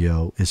the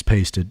audio is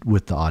pasted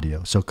with the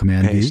audio. So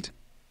command Paste. V.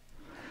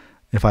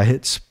 If I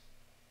hit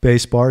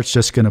space bar, it's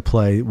just going to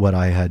play what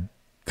I had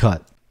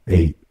cut.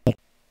 8,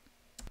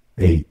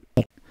 8,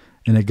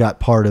 And it got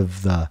part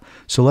of the,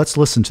 so let's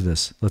listen to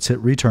this. Let's hit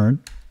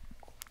return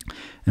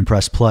and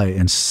press play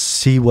and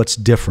see what's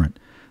different.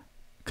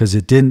 Because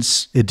it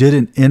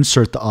didn't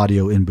insert the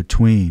audio in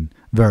between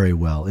very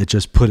well. It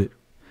just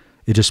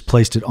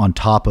placed it on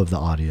top of the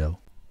audio.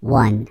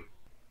 1,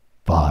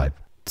 5,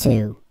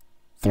 2,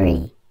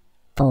 3,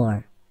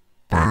 4,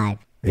 5,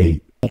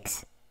 8,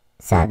 6,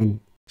 7,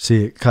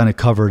 See, it kind of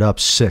covered up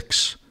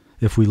 6.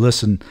 If we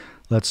listen,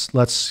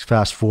 let's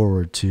fast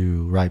forward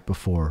to right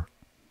before.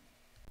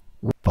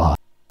 5,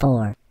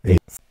 4, 8,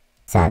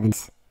 7,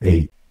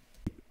 8,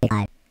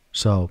 5,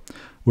 So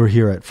we're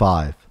here at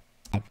 5.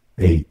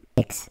 8,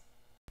 6,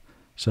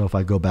 So if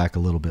I go back a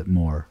little bit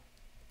more.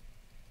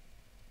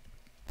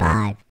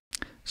 5,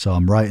 So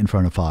I'm right in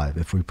front of 5.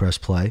 If we press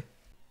play,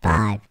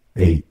 5,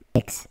 8,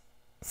 6,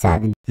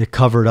 7, it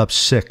covered up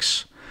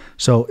 6.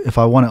 So if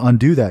I want to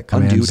undo that,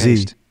 Command Undo Z,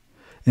 paste.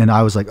 and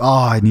I was like,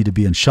 oh, I need to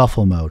be in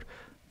shuffle mode.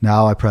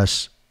 Now I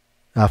press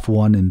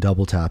F1 and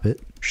double tap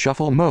it.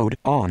 Shuffle mode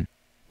on.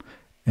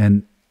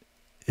 And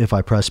if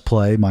I press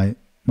play, my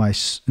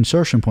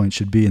insertion point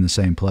should be in the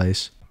same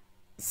place.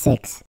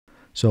 6,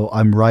 So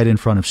I'm right in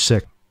front of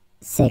 6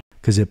 6,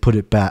 because it put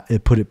it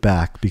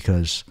back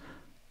because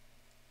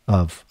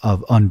of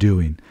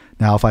undoing.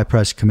 Now if I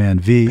press Command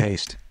V,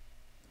 Paste.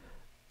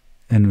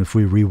 and if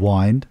we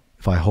rewind,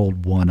 if I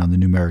hold 1 on the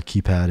numeric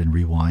keypad and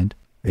rewind,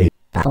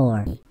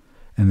 4,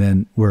 and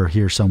then we're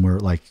here somewhere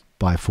like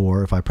by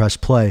 4. If I press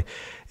play,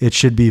 it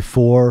should be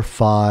 4,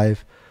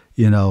 5,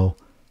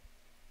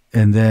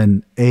 and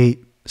then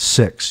 8,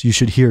 6. You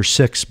should hear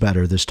 6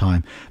 better this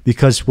time,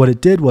 because what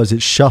it did was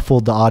it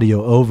shuffled the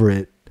audio over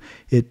it.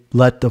 It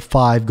let the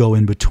 5 go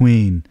in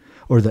between,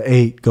 or the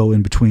 8 go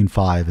in between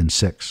 5 and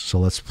 6. So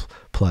let's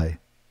play.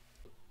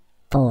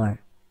 4,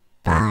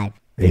 5,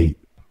 8,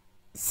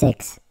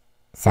 6,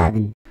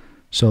 7,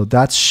 So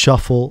that's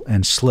shuffle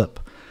and slip.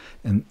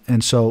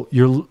 And so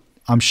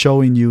I'm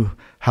showing you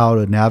how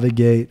to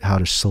navigate, how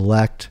to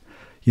select,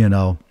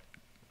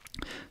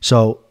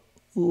 So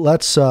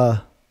let's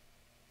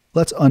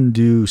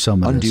undo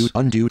some of this.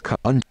 Undo, cut,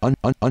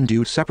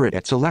 undo, separate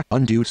at select,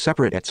 undo,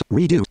 separate at,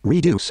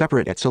 redo,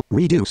 separate at,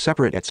 redo,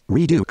 separate at,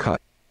 redo,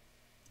 cut,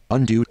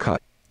 undo,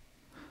 cut.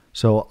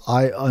 So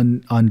I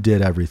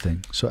undid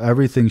everything. So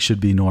everything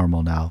should be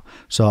normal now.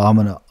 So I'm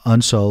going to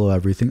unsolo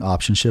everything,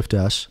 Option Shift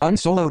S,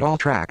 Unsoloed all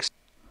tracks.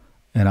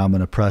 and I'm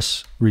going to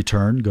press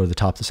return, go to the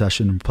top of the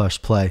session and press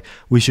play.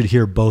 We should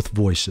hear both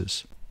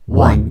voices.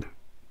 1,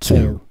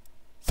 2,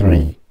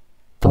 3,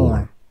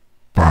 4,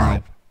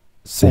 5,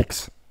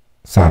 6,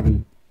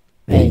 7,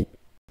 8.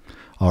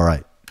 All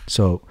right.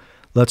 So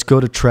let's go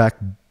to track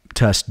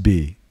test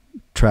B,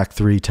 track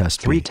 3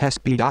 test 3 B.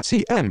 test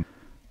B.cm.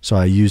 So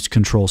I used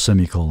control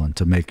semicolon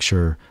to make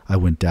sure I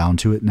went down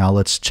to it. Now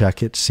let's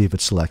check it, see if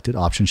it's selected.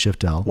 Option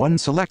Shift L. 1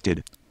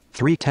 selected.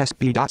 3 test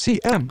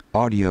B.cm.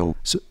 Audio.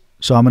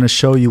 So I'm going to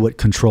show you what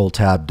Control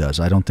Tab does.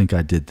 I don't think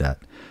I did that.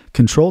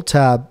 Control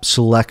Tab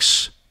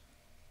selects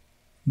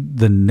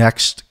the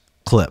next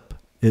clip.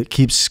 It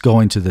keeps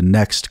going to the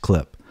next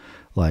clip.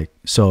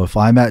 So if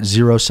I'm at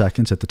 0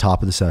 seconds at the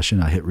top of the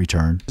session, I hit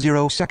return.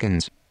 0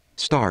 seconds.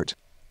 Start.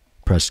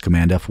 Press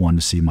Command F1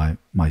 to see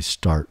my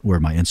start, where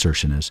my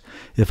insertion is.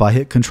 If I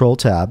hit Control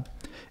Tab,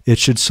 it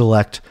should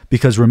select,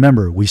 because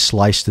remember, we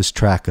sliced this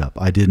track up.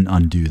 I didn't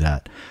undo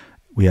that.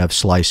 We have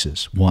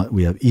slices.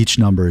 We have each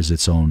number is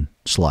its own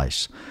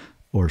slice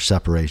or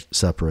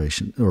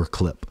separation or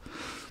clip.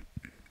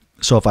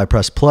 So if I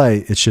press play,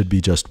 it should be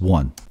just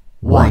 1.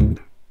 1,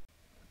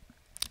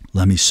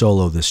 Let me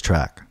solo this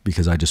track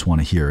because I just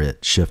want to hear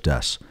it. Shift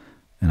S,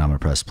 and I'm going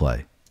to press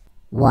play.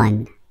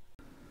 1,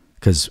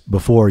 Because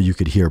before you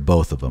could hear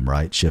both of them,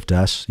 right? Shift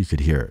S, you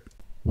could hear it.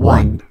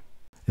 1,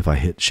 If I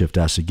hit Shift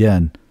S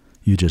again,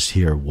 you just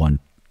hear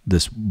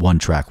this one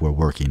track we're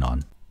working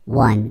on.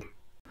 1,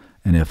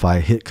 And if I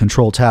hit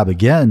Control Tab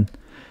again,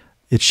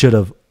 it should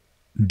have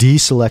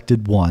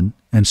deselected 1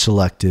 and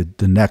selected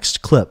the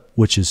next clip,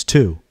 which is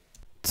 2.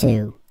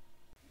 2,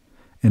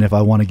 And if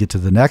I want to get to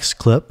the next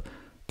clip,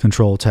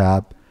 Control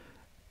Tab,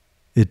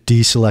 it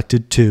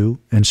deselected 2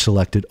 and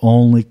selected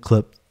only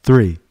clip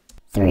 3.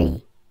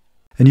 3,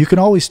 And you can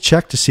always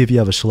check to see if you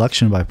have a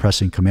selection by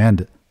pressing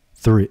Command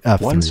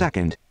F3. 1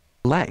 second.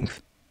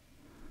 Length.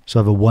 So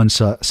I have a 1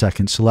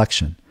 second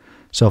selection.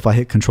 So if I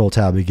hit Control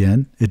Tab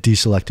again, it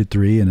deselected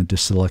 3 and it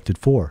deselected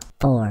 4.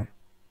 4,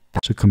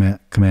 So Command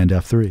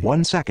F3.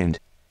 1 second.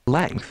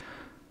 Length.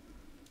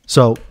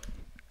 So,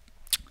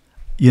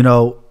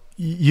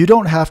 you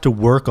don't have to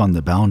work on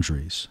the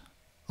boundaries.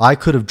 I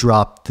could have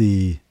dropped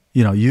you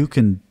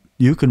can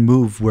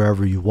move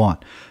wherever you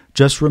want.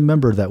 Just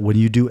remember that when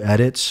you do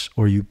edits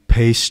or you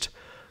paste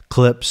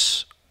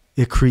clips,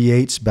 it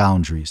creates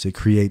boundaries. It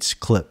creates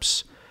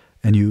clips.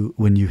 And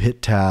when you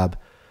hit Tab,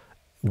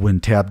 when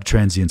Tab to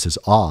Transients is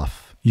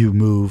off, you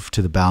move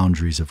to the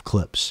boundaries of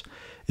clips.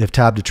 If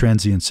Tab to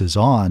Transients is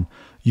on,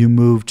 you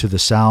move to the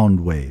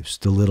sound waves,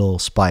 the little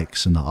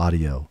spikes in the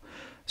audio.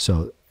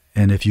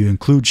 And if you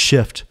include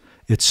Shift,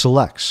 it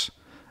selects.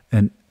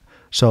 And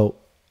so,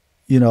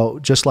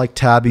 just like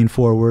tabbing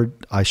forward,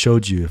 I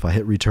showed you, if I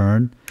hit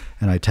return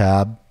and I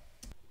tab,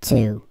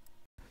 2,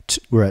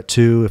 we're at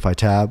 2. If I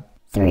tab,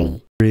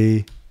 3,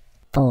 3,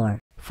 4,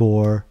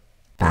 4.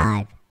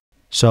 5,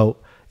 So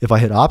if I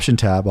hit Option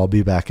Tab, I'll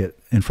be back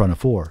in front of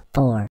 4.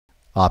 4,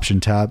 Option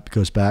Tab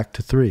goes back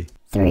to 3.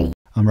 3,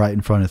 I'm right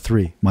in front of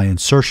 3. My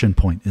insertion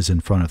point is in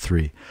front of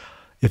 3.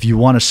 If you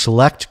want to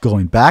select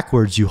going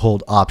backwards, you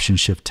hold Option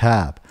Shift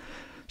Tab.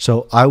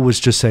 So I was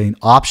just saying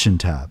Option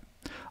Tab.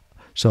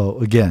 So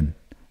again,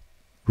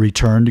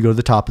 return to go to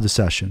the top of the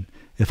session.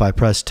 If I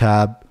press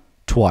Tab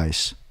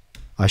twice,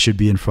 I should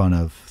be in front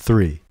of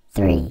 3.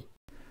 3,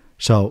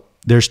 So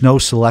there's no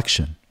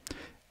selection.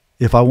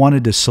 If I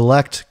wanted to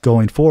select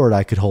going forward,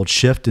 I could hold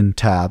Shift and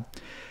Tab,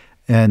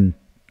 and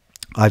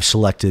I've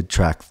selected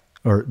track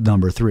or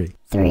number 3.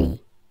 3,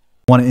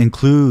 Want to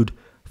include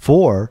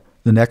 4,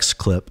 the next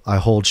clip, I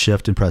hold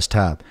shift and press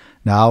tab.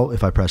 Now,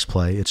 if I press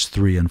play, it's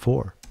 3 and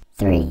 4.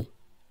 3,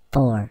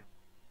 4,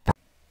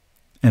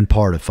 And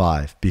part of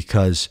 5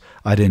 because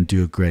I didn't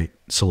do a great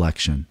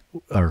selection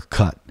or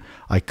cut.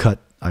 I cut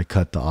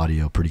the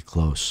audio pretty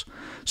close.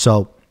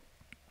 So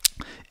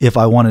if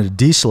I wanted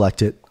to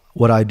deselect it,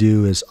 what I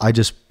do is I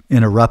just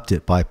interrupt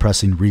it by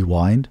pressing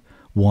rewind,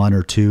 1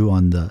 or 2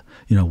 on the,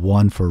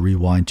 1 for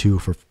rewind, 2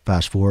 for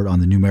fast forward on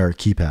the numeric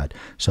keypad.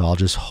 So I'll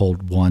just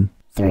hold 1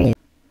 3,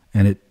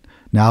 and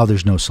now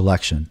there's no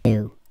selection.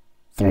 2,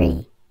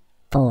 3,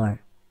 4,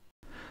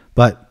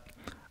 But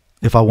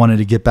if I wanted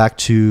to get back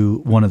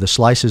to one of the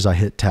slices, I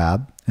hit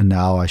tab, and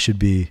now I should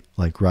be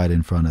like right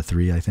in front of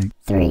 3, I think.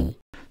 3,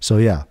 So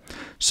yeah.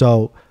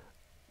 So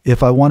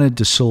if I wanted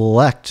to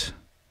select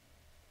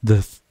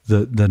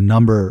the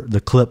number,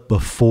 the clip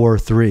before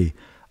 3,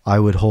 I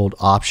would hold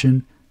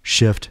Option,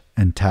 Shift,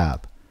 and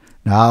Tab.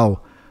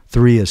 Now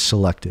 3 is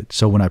selected.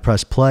 So when I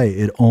press play,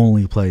 it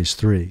only plays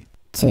 3.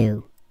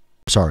 2,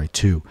 Sorry,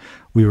 2.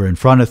 We were in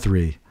front of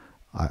 3.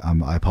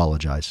 I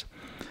apologize.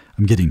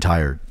 I'm getting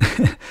tired.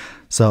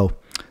 So,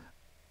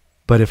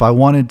 but if I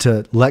wanted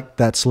to let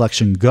that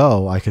selection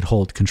go, I could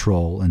hold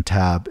Control and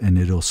Tab, and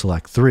it'll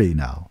select 3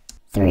 now.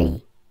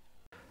 3,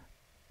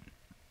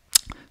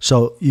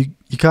 So you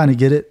kind of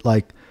get it.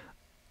 Like,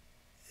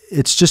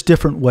 it's just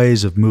different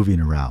ways of moving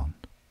around.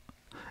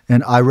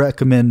 And I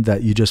recommend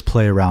that you just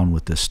play around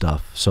with this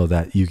stuff so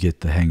that you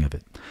get the hang of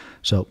it.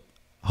 So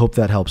hope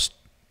that helps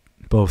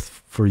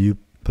both for you,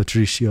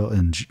 Patricio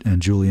and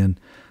Julian.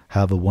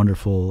 Have a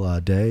wonderful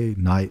day,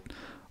 night,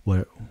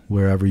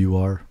 wherever you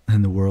are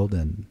in the world.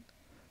 And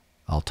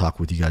I'll talk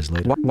with you guys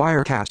later.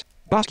 Wirecast.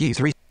 Bosky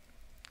 3.